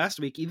didn't see it last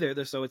week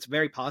either, so it's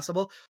very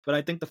possible, but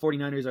I think the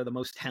 49ers are the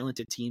most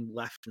talented team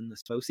left in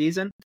this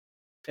postseason,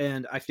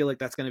 and I feel like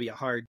that's going to be a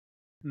hard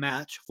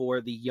match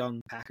for the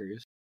young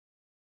Packers.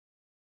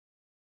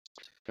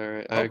 All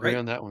right, I agree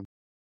on that one.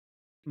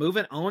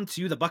 Moving on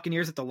to the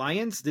Buccaneers at the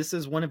Lions. This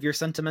is one of your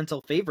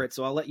sentimental favorites,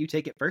 so I'll let you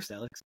take it first,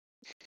 Alex.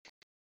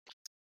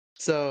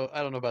 So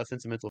I don't know about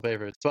sentimental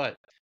favorites, but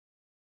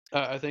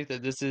I think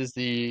that this is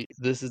the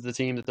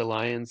team that the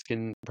Lions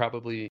can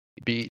probably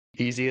beat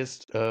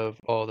easiest of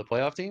all the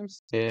playoff teams,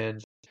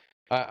 and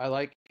I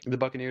like the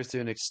Buccaneers to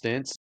an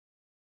extent,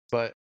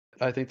 but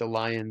I think the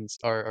Lions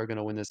are going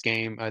to win this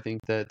game. I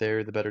think that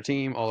they're the better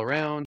team all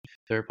around.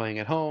 They're playing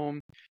at home.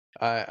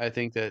 I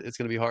think that it's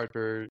going to be hard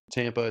for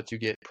Tampa to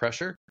get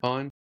pressure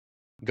on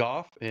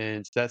Goff,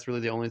 and that's really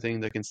the only thing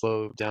that can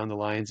slow down the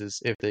Lions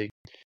is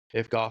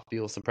if Goff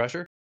feels some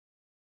pressure.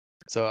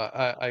 So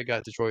I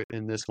got Detroit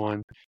in this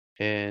one,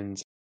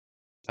 and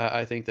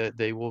I think that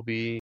they will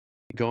be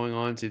going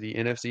on to the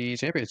NFC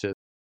Championship.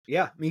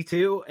 Yeah, me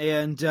too.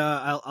 And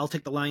I'll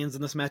take the Lions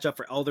in this matchup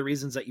for all the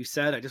reasons that you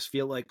said. I just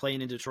feel like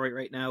playing in Detroit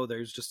right now,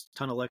 there's just a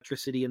ton of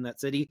electricity in that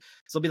city.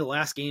 This will be the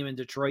last game in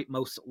Detroit,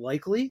 most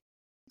likely.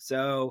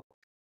 So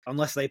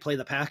unless they play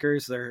the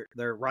Packers,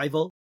 their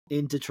rival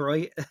in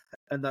Detroit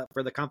and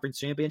for the conference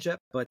championship.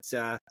 But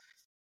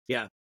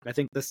yeah, I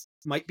think this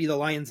might be the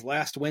Lions'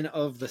 last win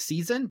of the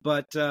season,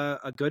 but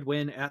a good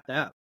win at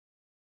that.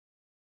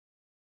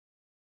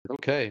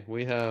 Okay,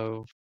 we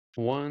have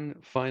one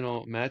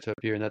final matchup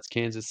here, and that's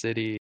Kansas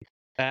City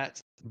at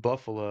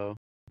Buffalo.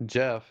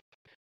 Jeff,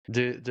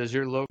 does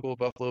your local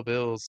Buffalo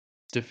Bills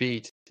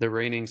defeat the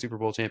reigning Super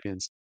Bowl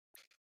champions?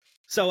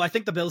 So I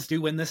think the Bills do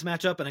win this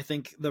matchup, and I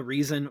think the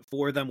reason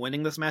for them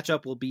winning this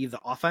matchup will be the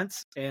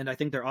offense. And I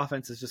think their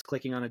offense is just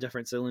clicking on a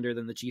different cylinder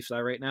than the Chiefs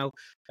are right now.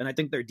 And I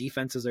think their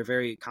defenses are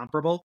very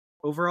comparable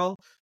overall.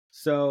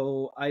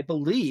 So I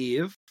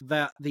believe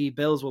that the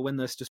Bills will win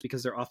this just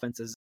because their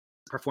offense is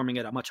performing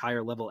at a much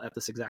higher level at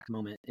this exact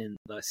moment in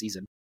the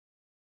season.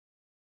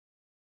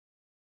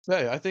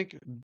 Hey, I think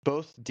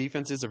both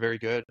defenses are very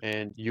good,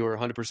 and you're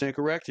 100%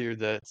 correct here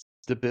that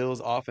the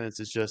Bills' offense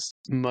is just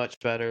much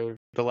better.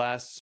 The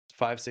last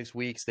 5-6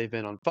 weeks, they've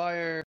been on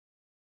fire.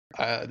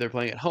 They're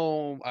playing at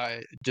home.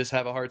 I just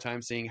have a hard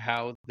time seeing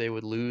how they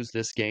would lose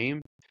this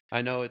game.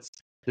 I know it's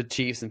the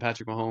Chiefs and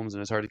Patrick Mahomes,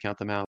 and it's hard to count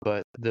them out,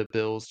 but the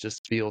Bills just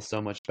feel so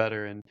much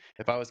better. And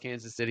if I was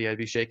Kansas City, I'd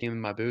be shaking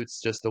in my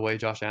boots just the way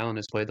Josh Allen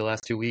has played the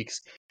last 2 weeks.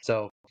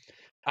 So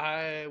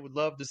I would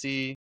love to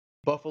see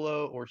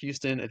Buffalo or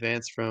Houston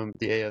advance from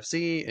the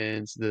AFC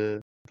and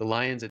the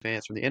Lions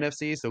advance from the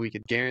NFC, so we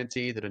could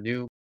guarantee that a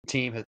new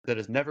team that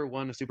has never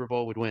won a Super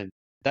Bowl would win.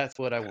 That's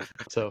what I want.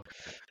 So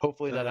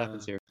hopefully that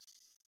happens here.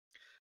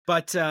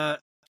 But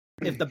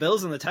if the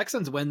Bills and the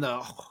Texans win,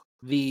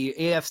 the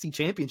AFC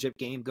Championship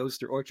game goes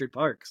through Orchard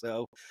Park.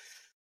 So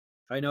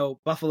I know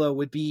Buffalo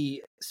would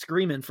be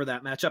screaming for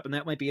that matchup, and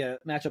that might be a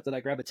matchup that I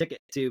grab a ticket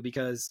to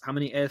because how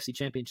many AFC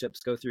Championships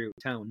go through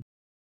town?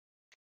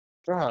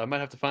 I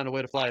might have to find a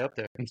way to fly up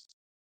there.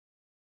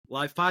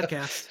 Live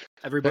podcast,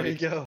 everybody.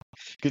 There you go.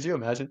 Could you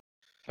imagine?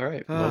 All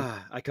right. Well,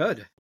 I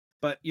could.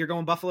 But you're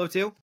going Buffalo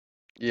too?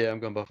 yeah, I'm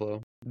going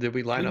Buffalo. Did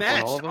we line up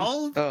on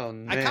all of them? Oh,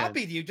 man. I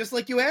copied you just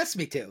like you asked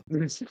me to.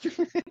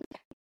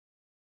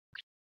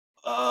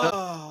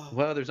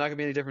 Well, there's not going to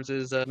be any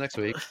differences next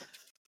week.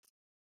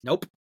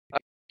 Nope.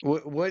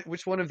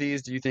 Which one of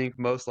these do you think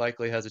most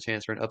likely has a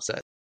chance for an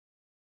upset?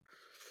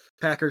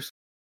 Packers.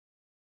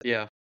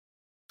 Yeah.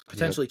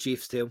 Potentially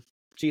Chiefs too.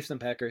 Chiefs and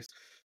Packers.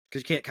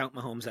 Because you can't count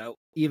Mahomes out,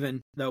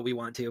 even though we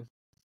want to.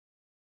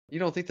 You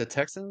don't think the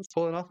Texans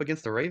pull it off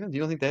against the Ravens? You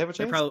don't think they have a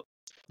chance?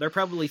 They're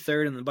probably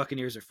third, and the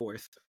Buccaneers are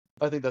fourth.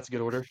 I think that's a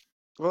good order.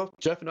 Well,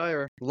 Jeff and I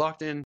are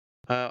locked in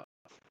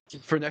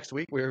for next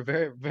week. We are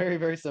very, very,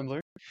 very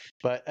similar.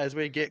 But as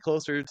we get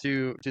closer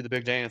to the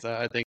big dance,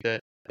 I think that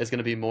it's going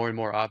to be more and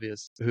more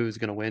obvious who's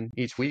going to win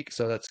each week.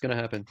 So that's going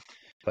to happen.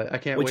 But I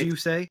can't wait.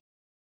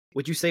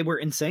 Would you say we're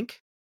in sync?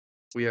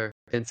 We are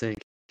in sync.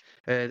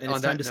 And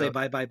it's time to say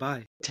bye.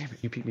 Damn it,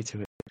 you beat me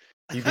to it.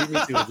 You beat me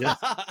to it, yes.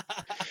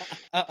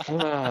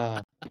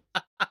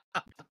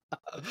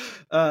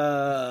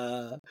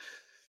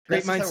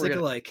 Great minds think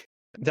alike.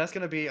 That's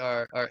going to be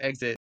our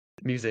exit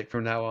music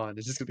from now on.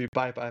 It's just going to be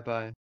bye.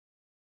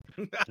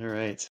 All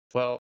right.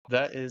 Well,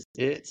 that is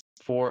it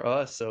for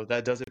us. So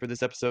that does it for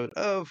this episode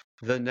of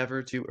the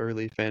Never Too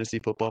Early Fantasy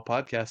Football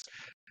Podcast.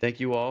 Thank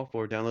you all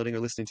for downloading or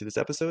listening to this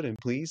episode. And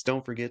please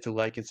don't forget to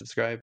like and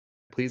subscribe.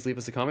 Please leave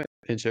us a comment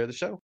and share the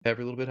show.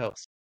 Every little bit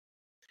helps.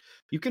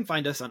 You can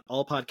find us on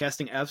all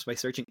podcasting apps by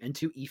searching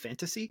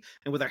N2EFantasy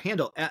and with our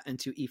handle at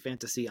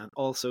N2EFantasy on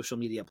all social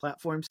media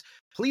platforms.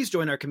 Please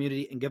join our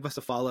community and give us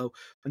a follow.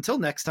 Until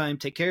next time,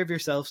 take care of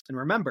yourselves and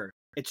remember,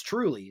 it's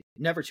truly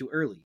never too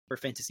early for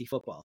fantasy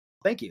football.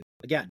 Thank you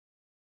again.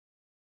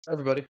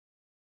 Everybody.